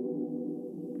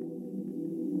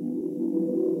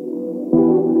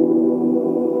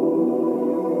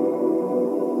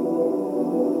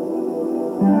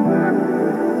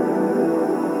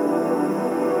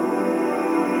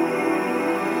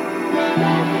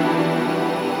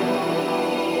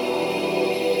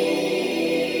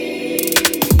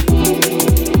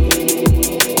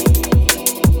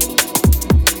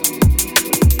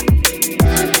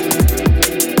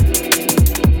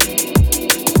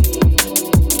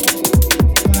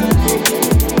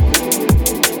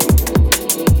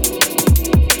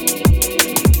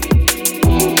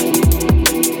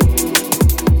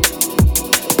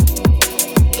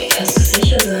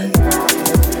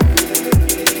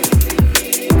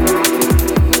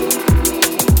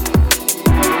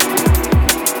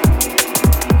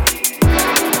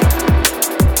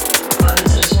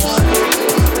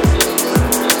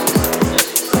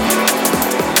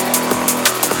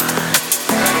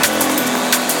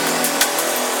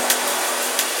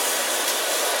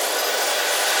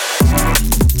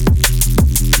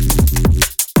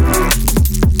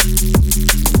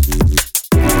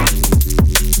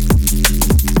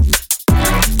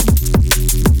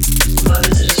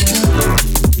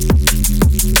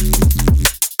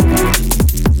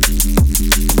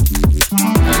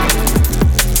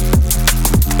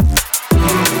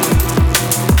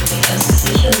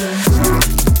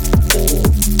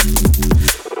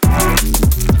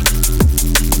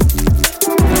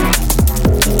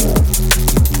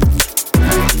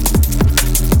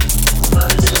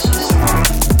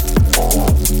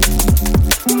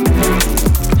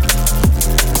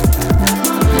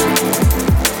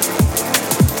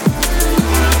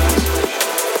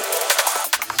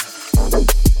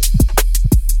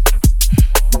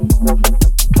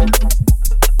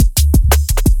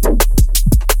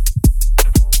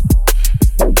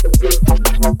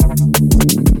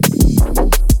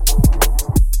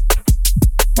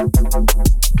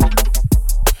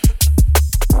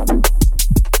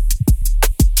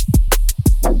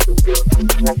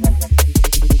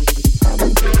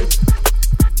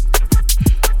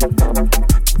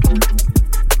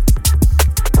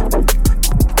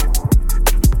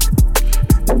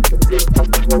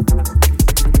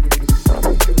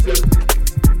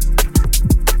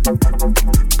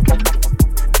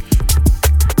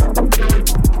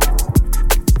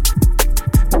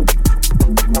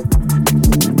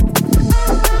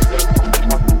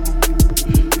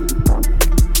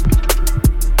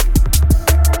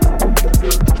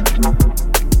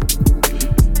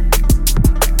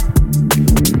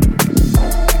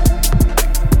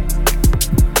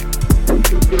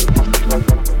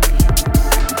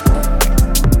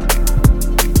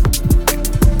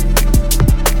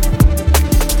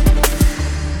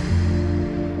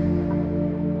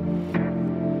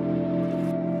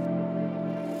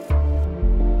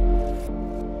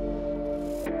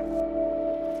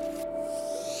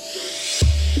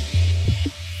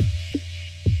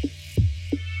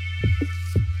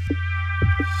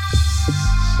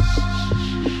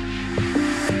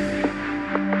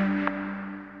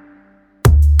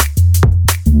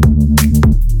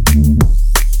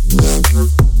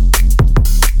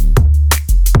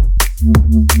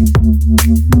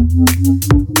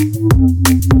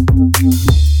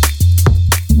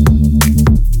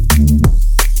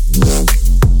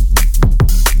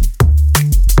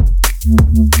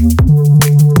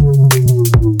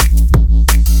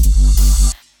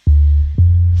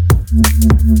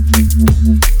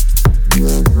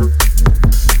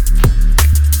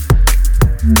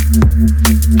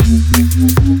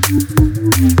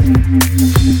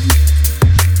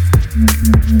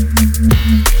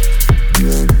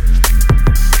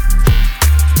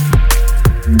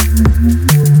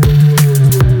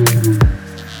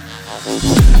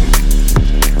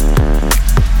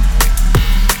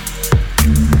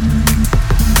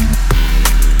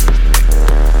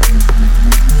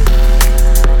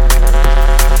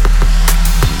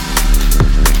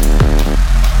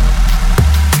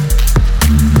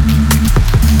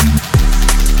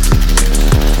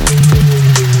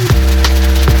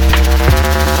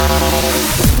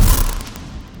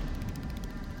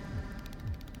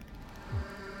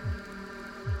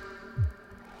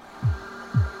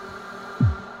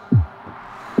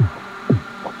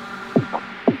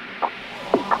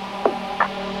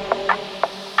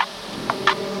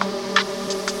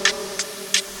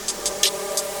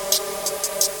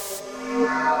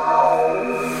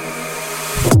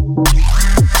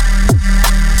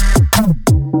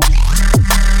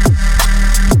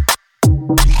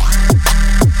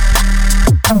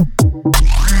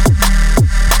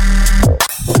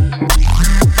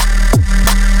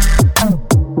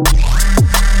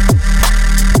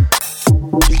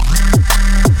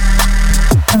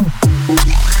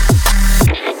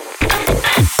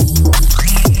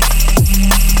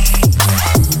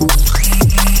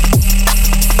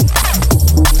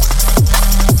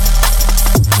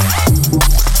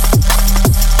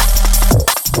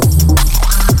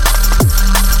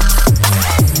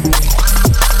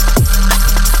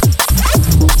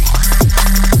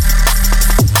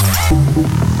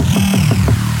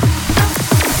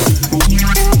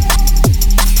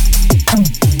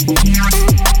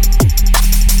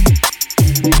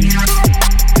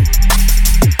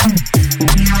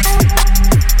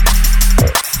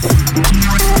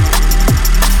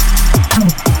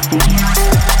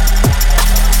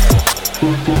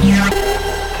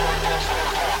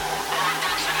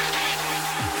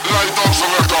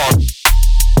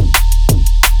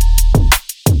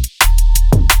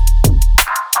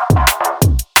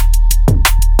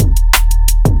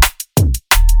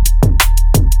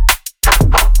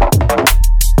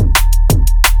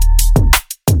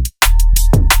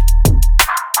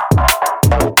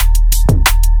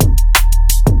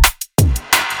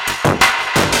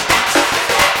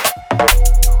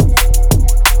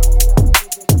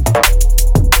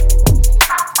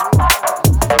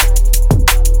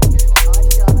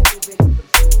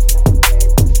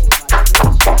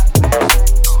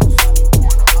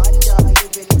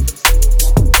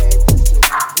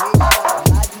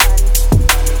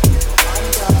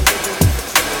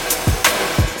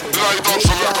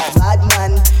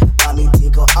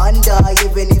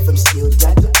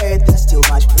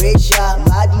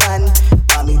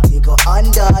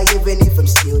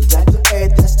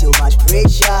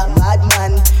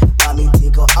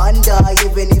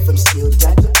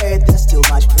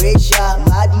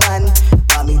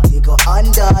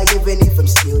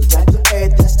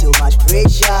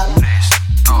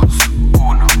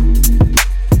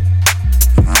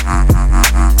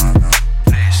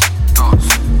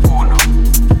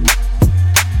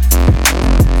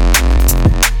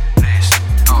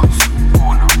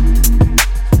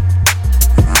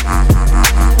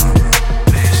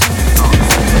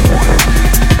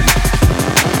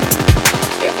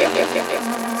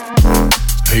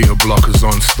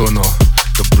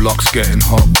 block's getting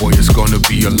hot, boy, it's gonna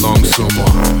be a long summer.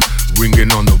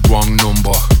 Ringing on the wrong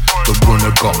number. The runner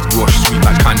got rushed, sweet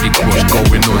like Candy Crush,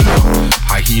 going under.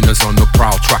 Hyenas on the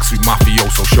prowl, tracks with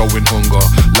mafioso showing hunger.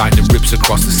 Lightning rips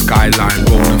across the skyline,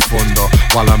 rolling thunder.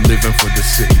 While I'm living for the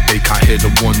city, they can't hear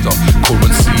the wonder.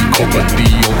 Currency, cover D,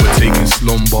 overtaking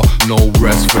slumber. No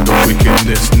rest for the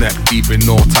wickedness, neck deep in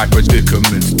all type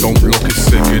predicaments. Don't look, it's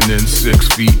sickening, 6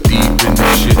 feet deep in the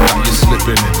shit that you're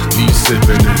slipping in, knees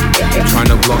sipping in. Trying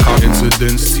to block out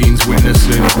incidents, teens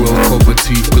witnessing. Quill cover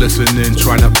teeth glistening,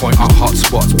 trying to point out hot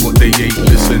spots, but they ain't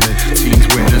listening. Teens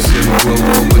witnessing, quill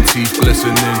cover teeth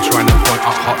glistening, trying to point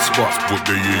out hot spots, but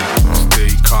they ain't.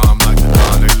 Stay calm like the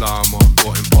Dalai Lama,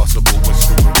 but impossible when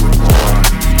swimming with the water.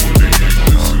 But they ain't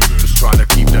listening. Just trying to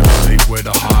keep them safe where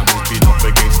the harm is. Been up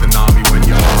against an army when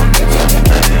you're harmless.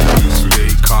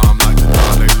 Stay calm like the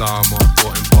Dalai Lama,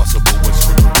 but impossible when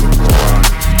swimming with the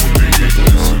water. But they ain't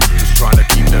listening. Just trying to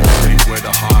keep them safe where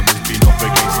the harm is. Been up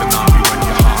against an army when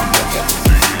you're harmless.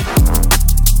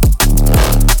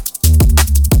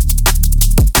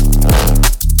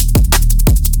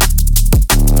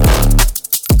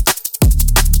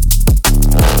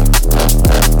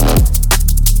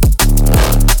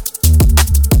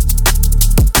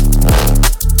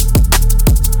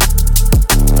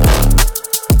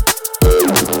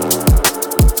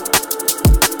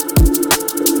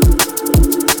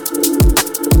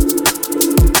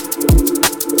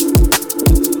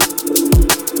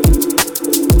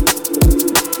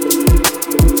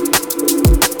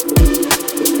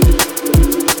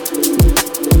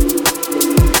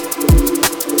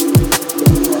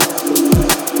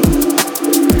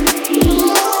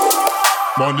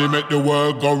 Money make the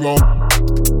world go round.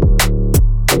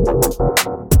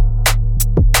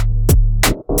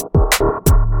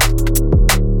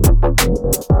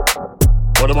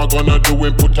 What am I gonna do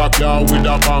when put a car with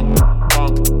a bang?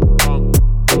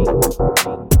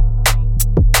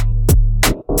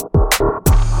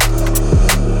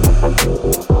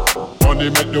 Money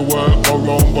make the world go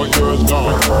round, but yours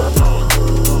gone.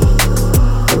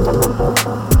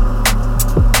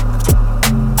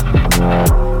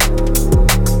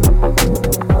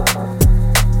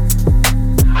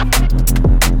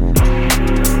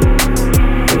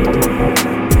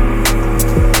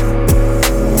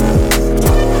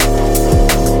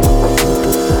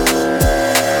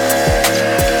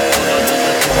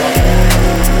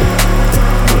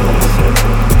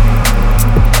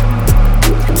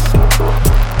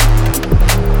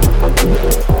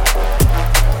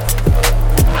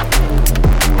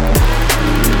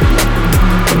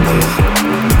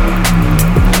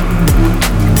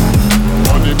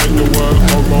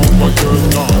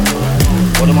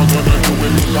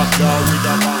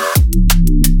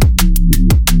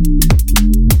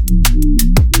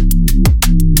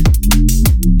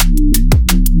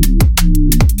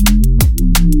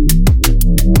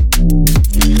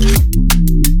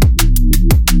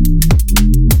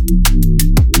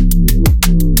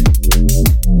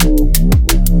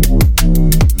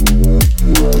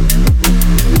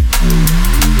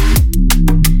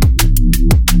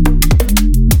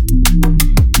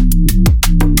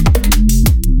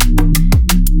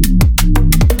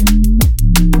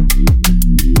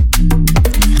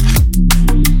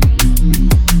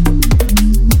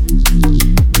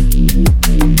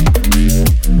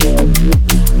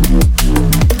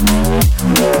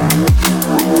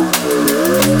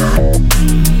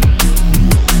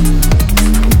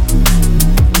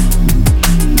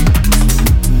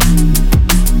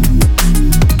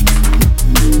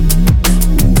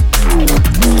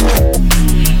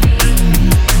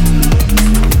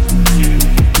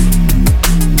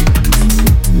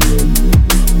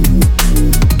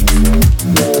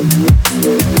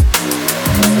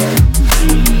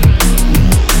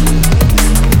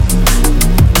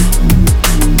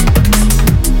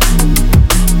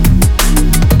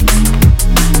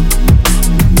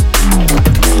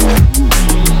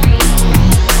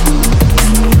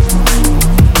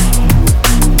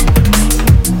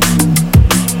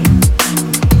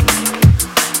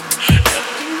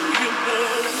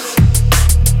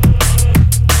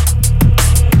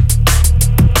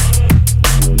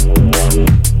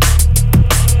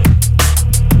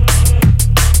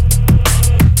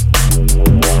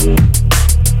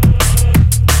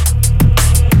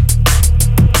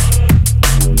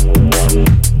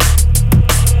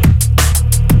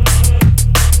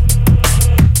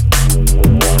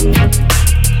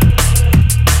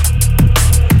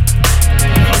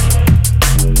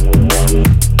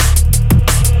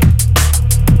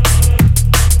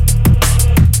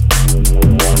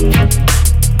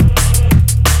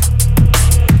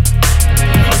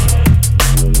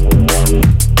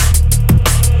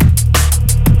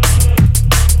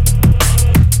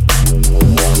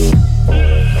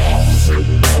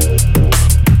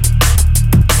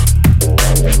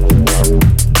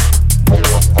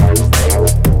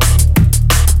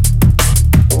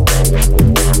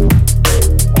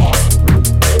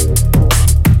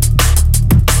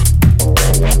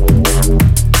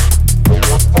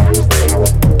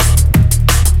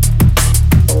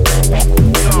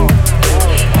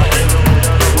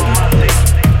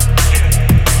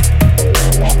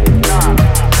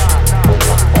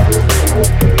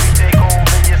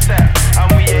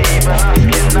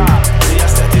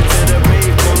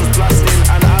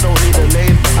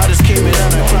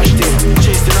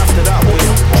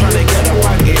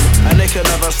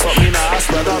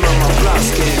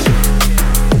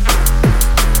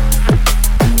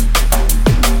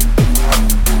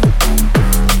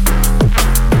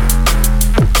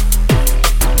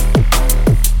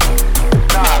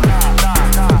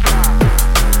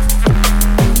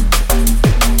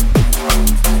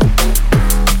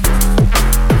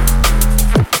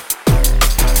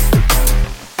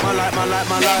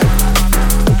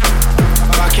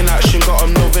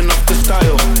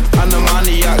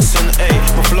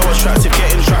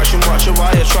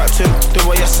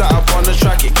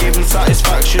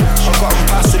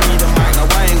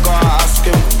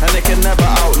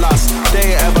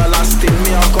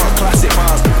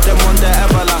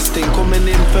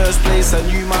 That's a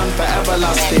new man forever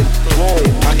lasting. Whoa,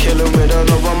 I kill him with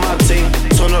another mad thing.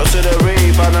 Turn up to the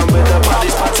rave and I'm with the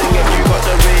baddest patting. If you got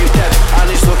the rave dead and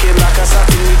it's looking like a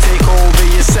satin, we take over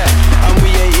your set and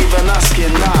we ain't even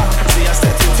asking. Nah, see I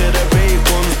stepped into the rave,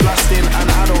 guns blasting, and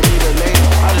I don't need a lane.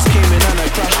 I just came in and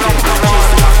I crashed in.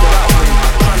 Chasing after that win,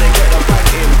 trying to get the back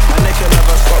in, and they can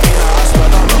never stop me now. I swear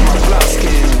down on my flat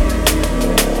skin.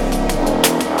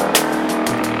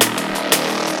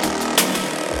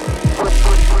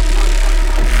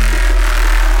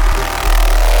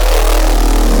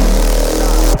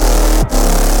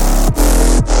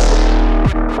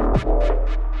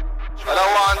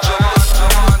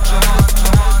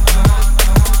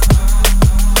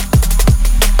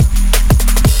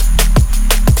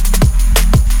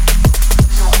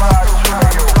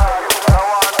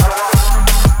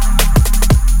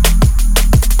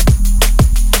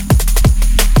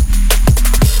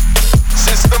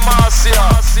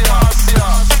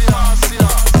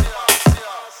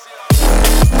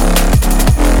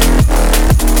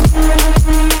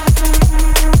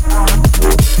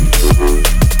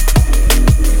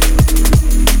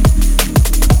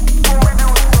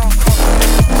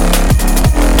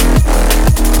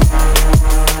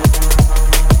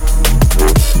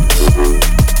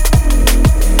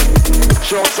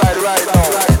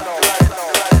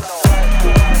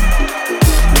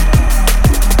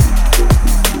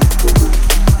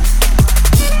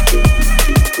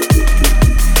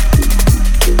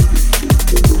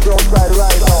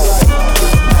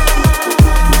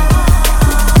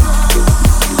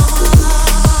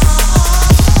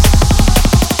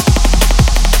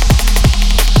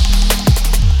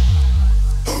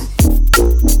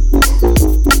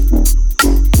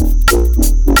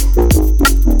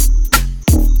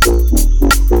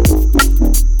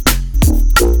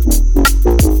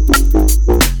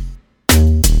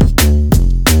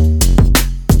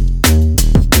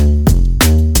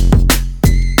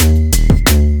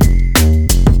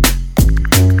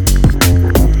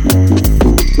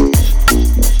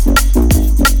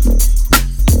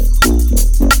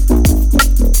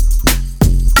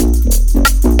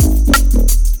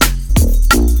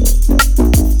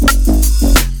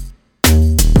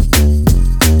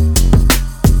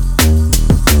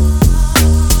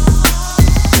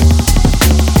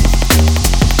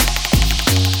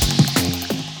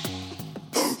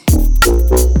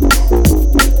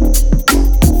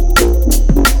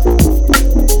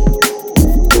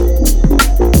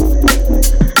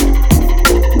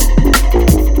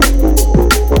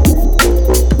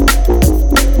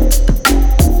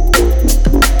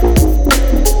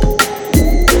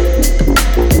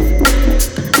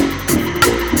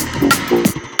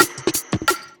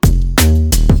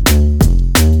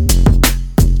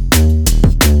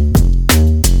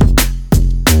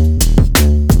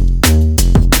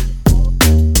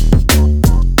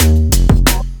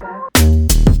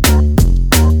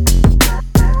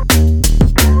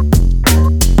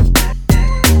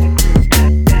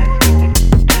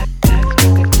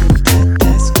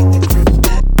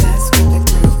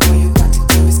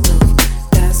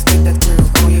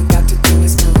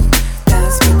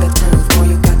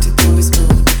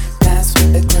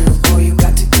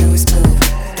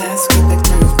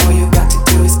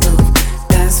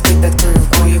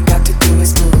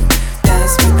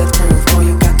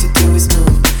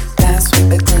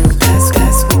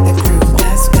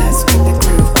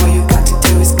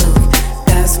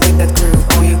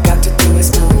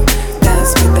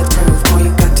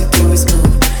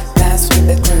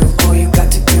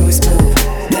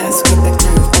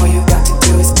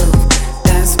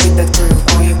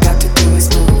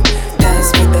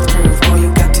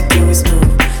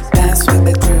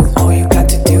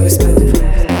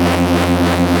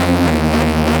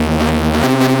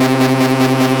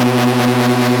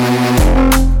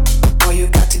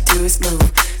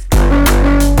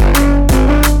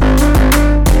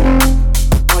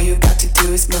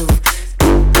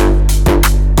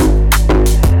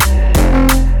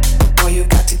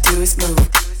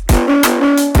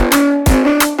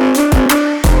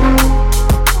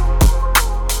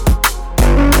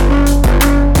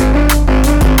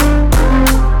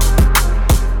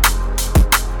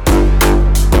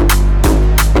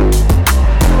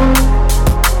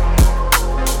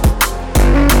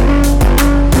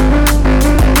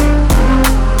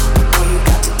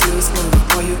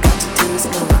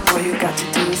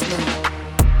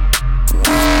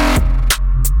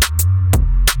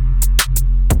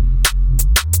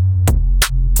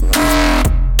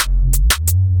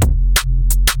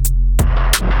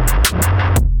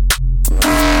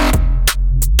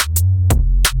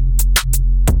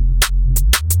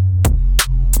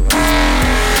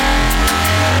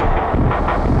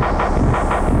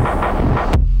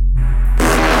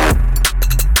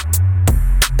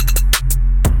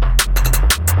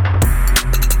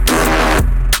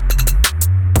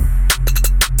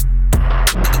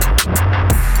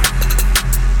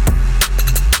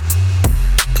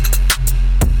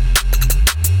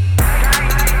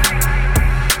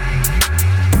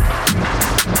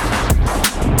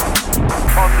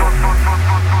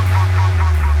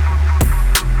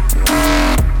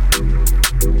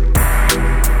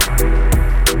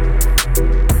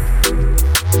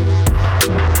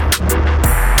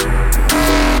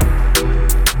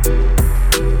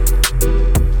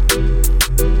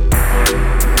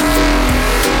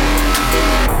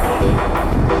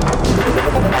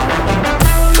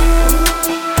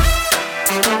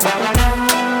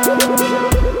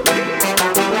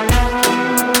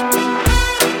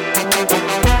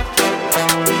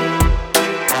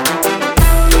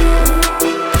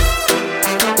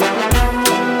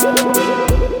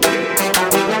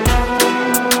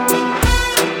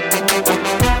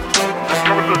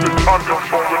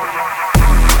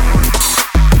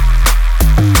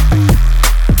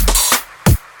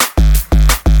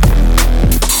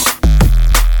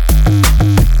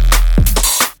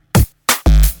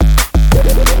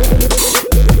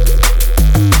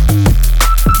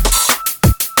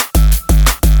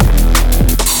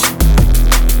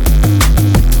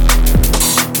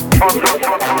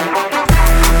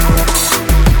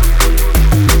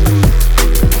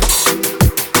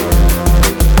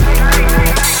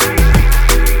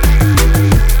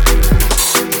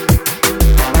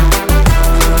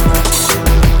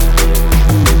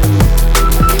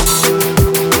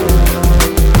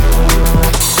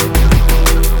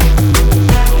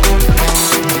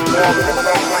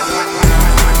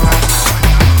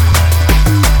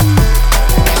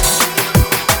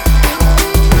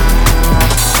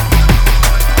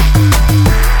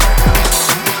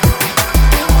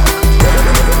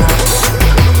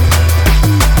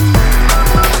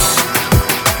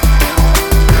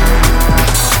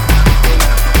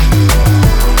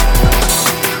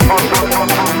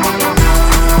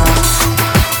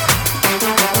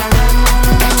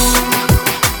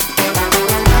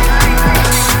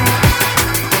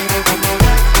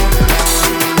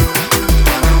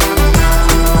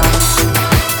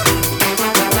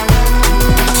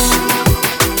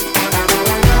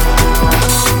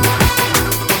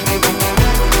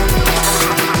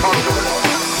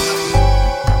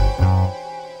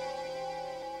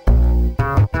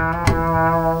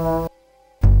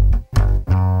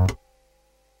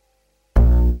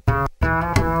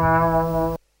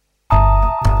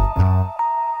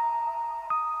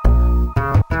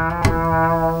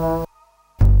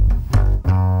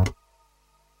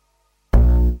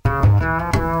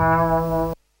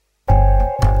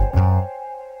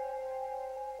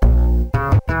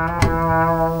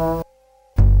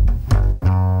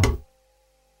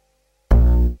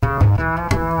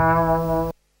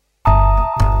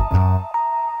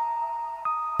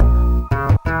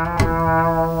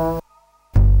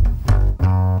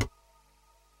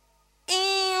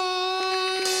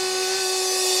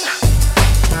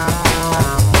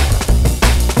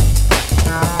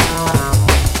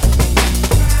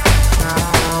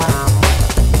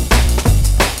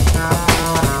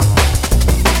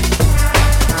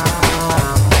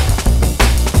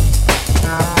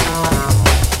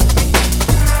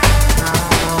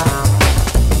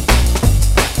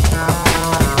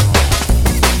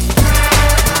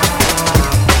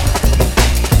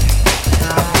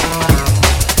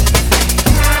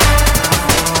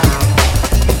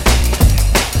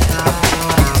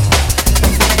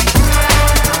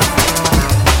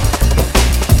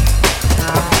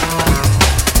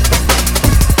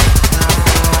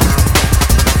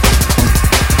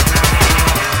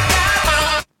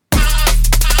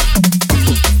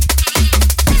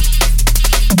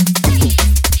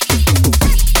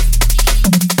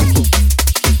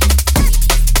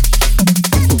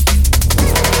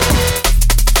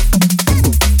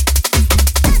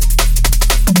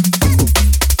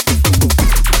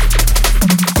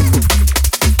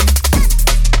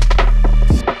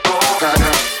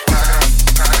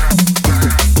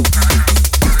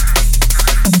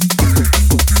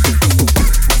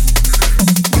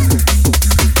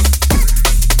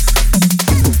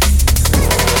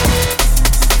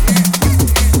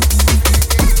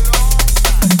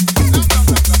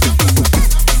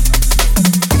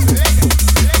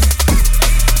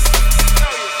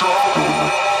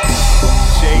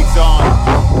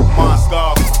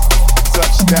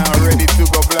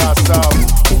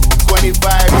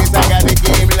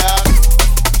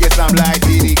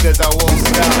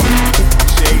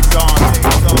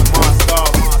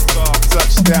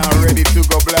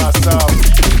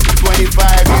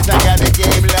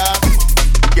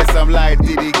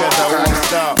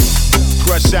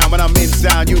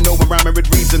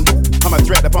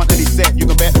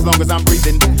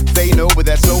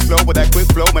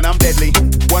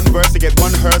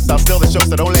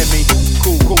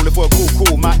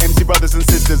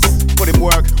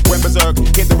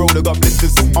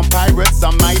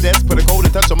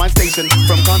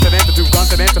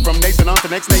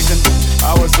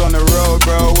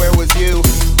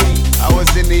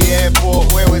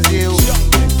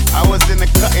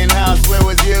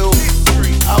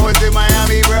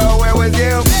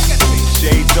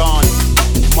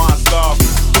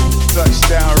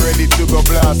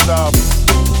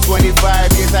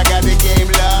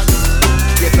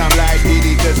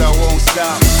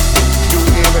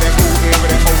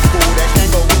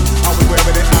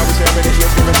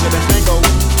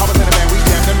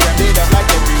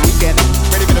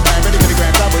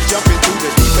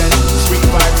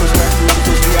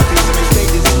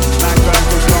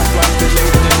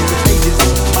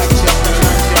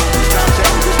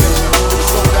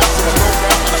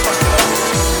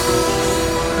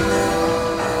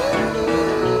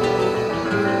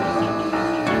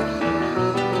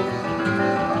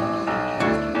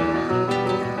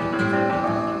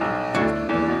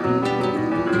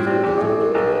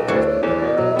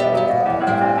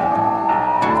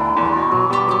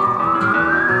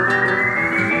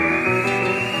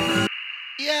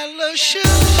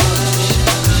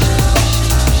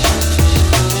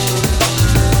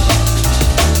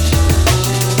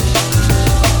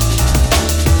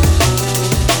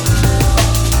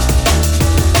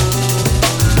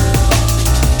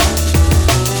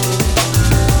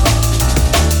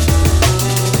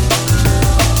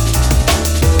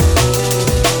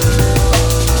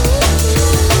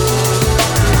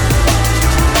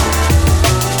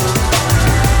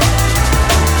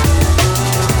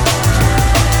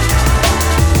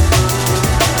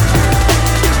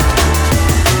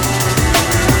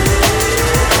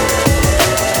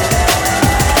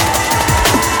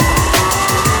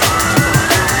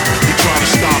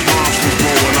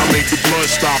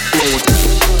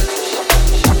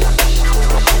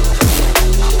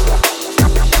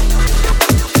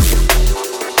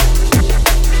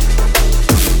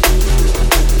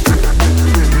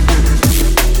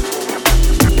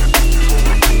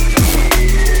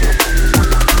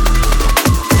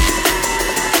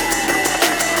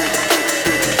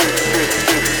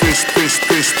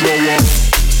 blow up.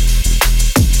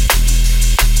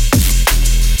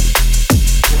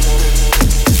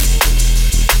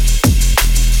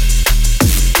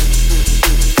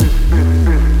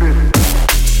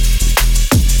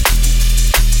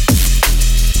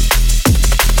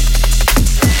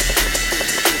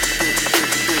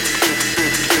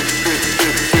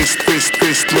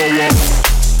 Fist blow up.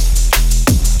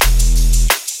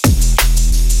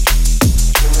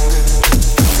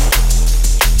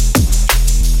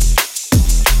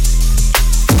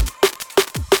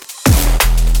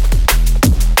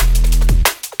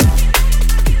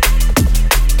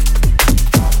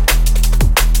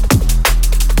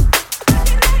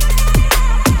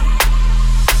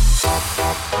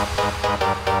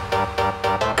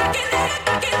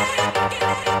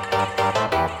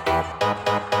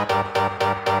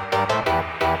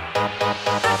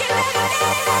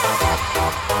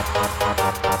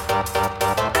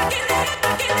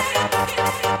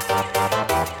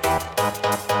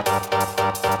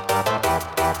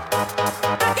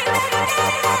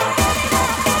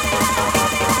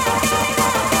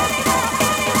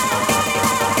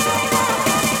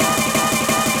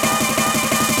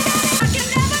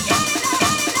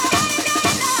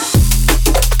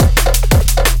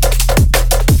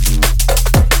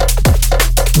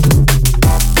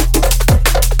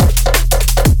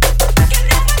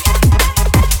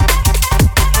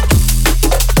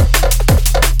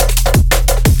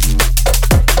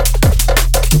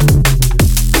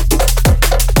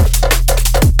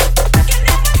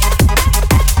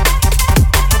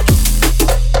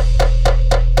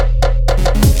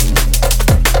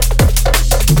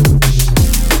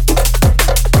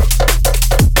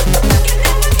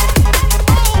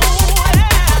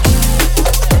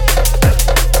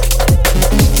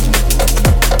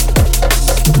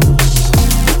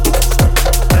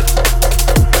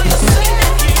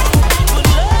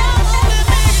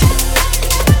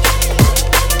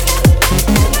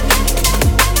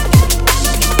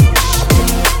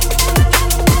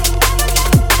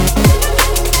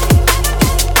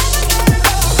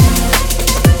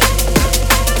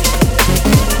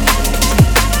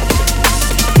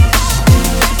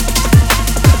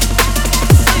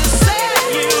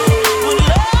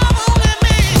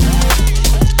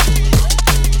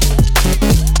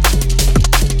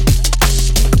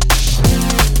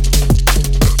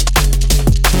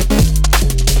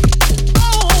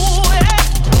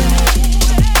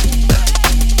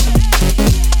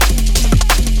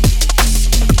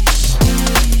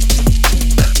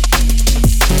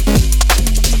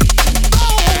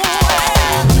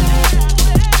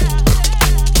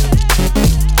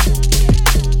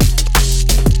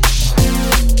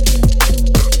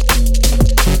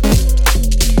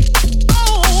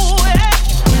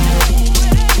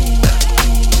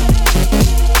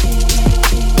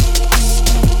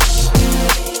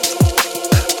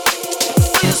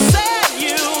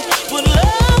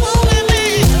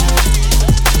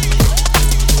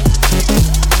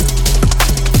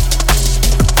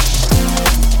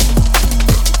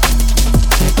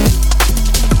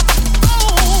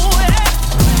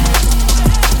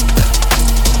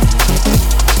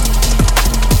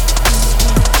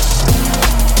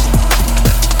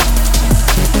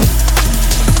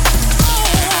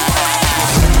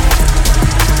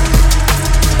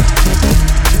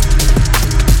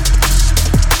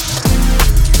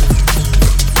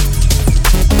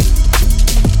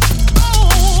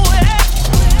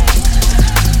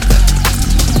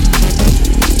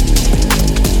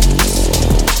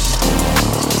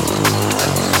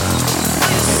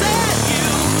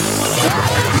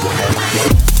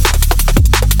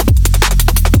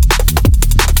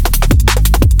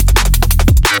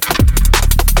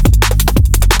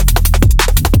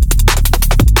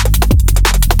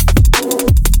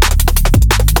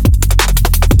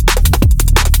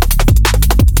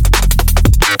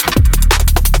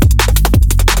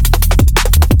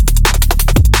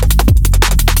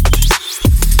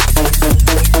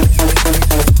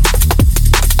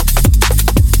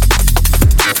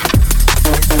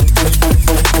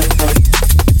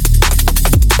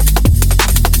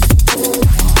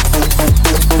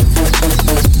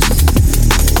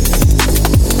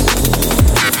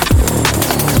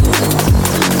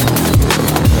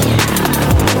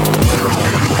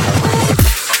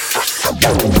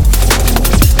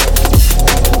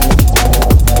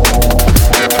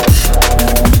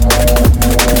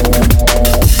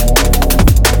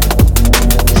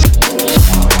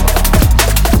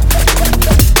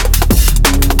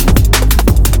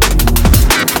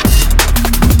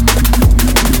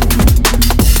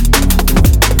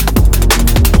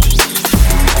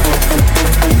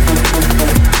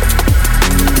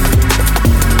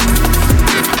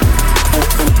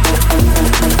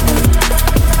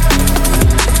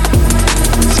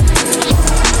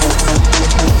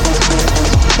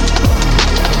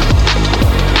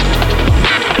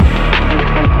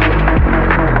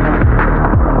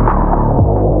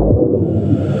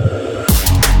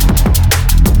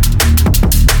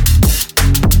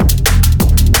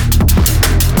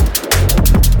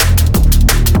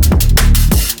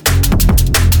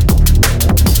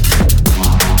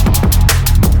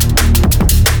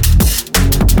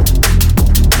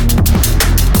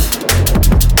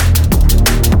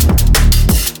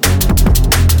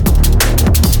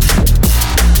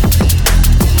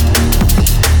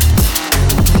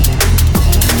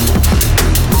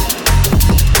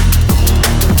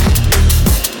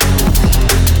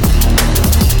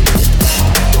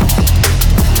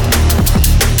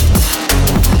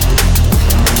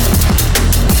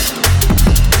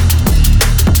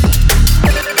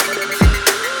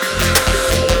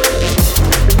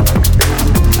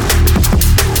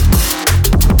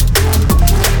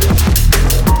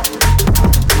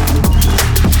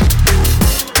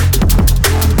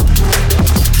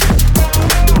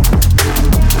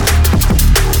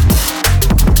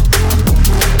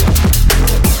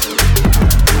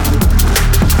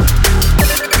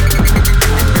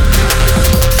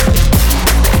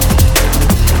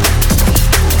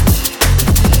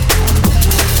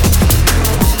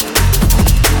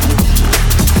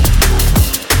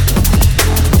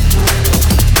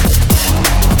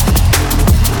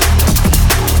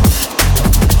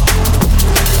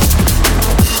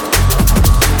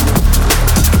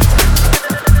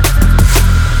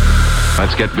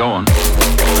 Let's get going.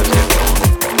 Let's get going.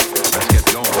 Let's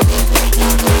get going. Let's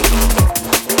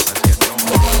get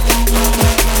going.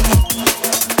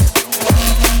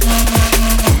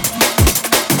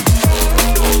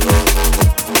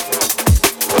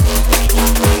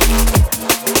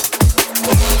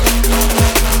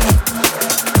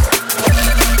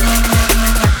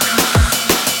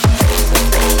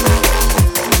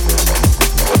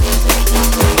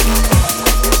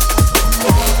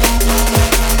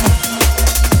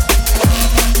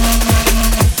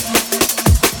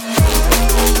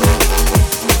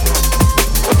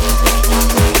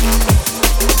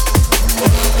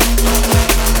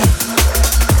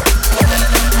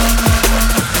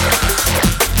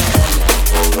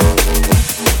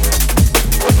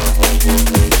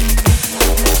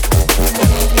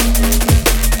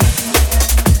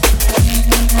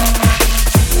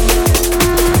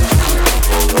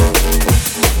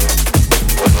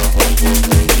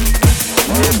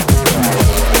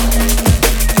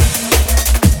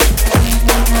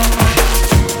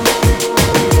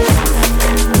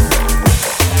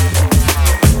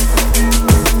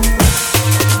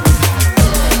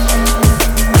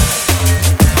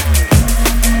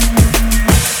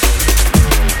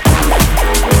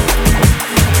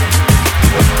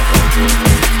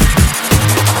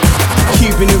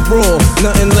 Raw,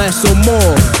 nothing less or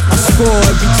more. I score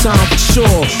every time for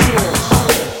sure.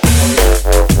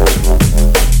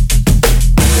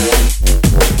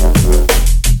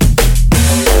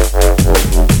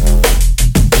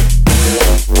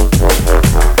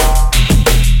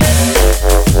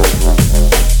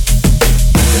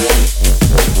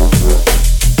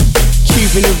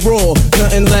 Keeping it raw,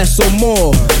 nothing less or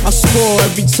more. I score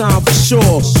every time for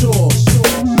sure.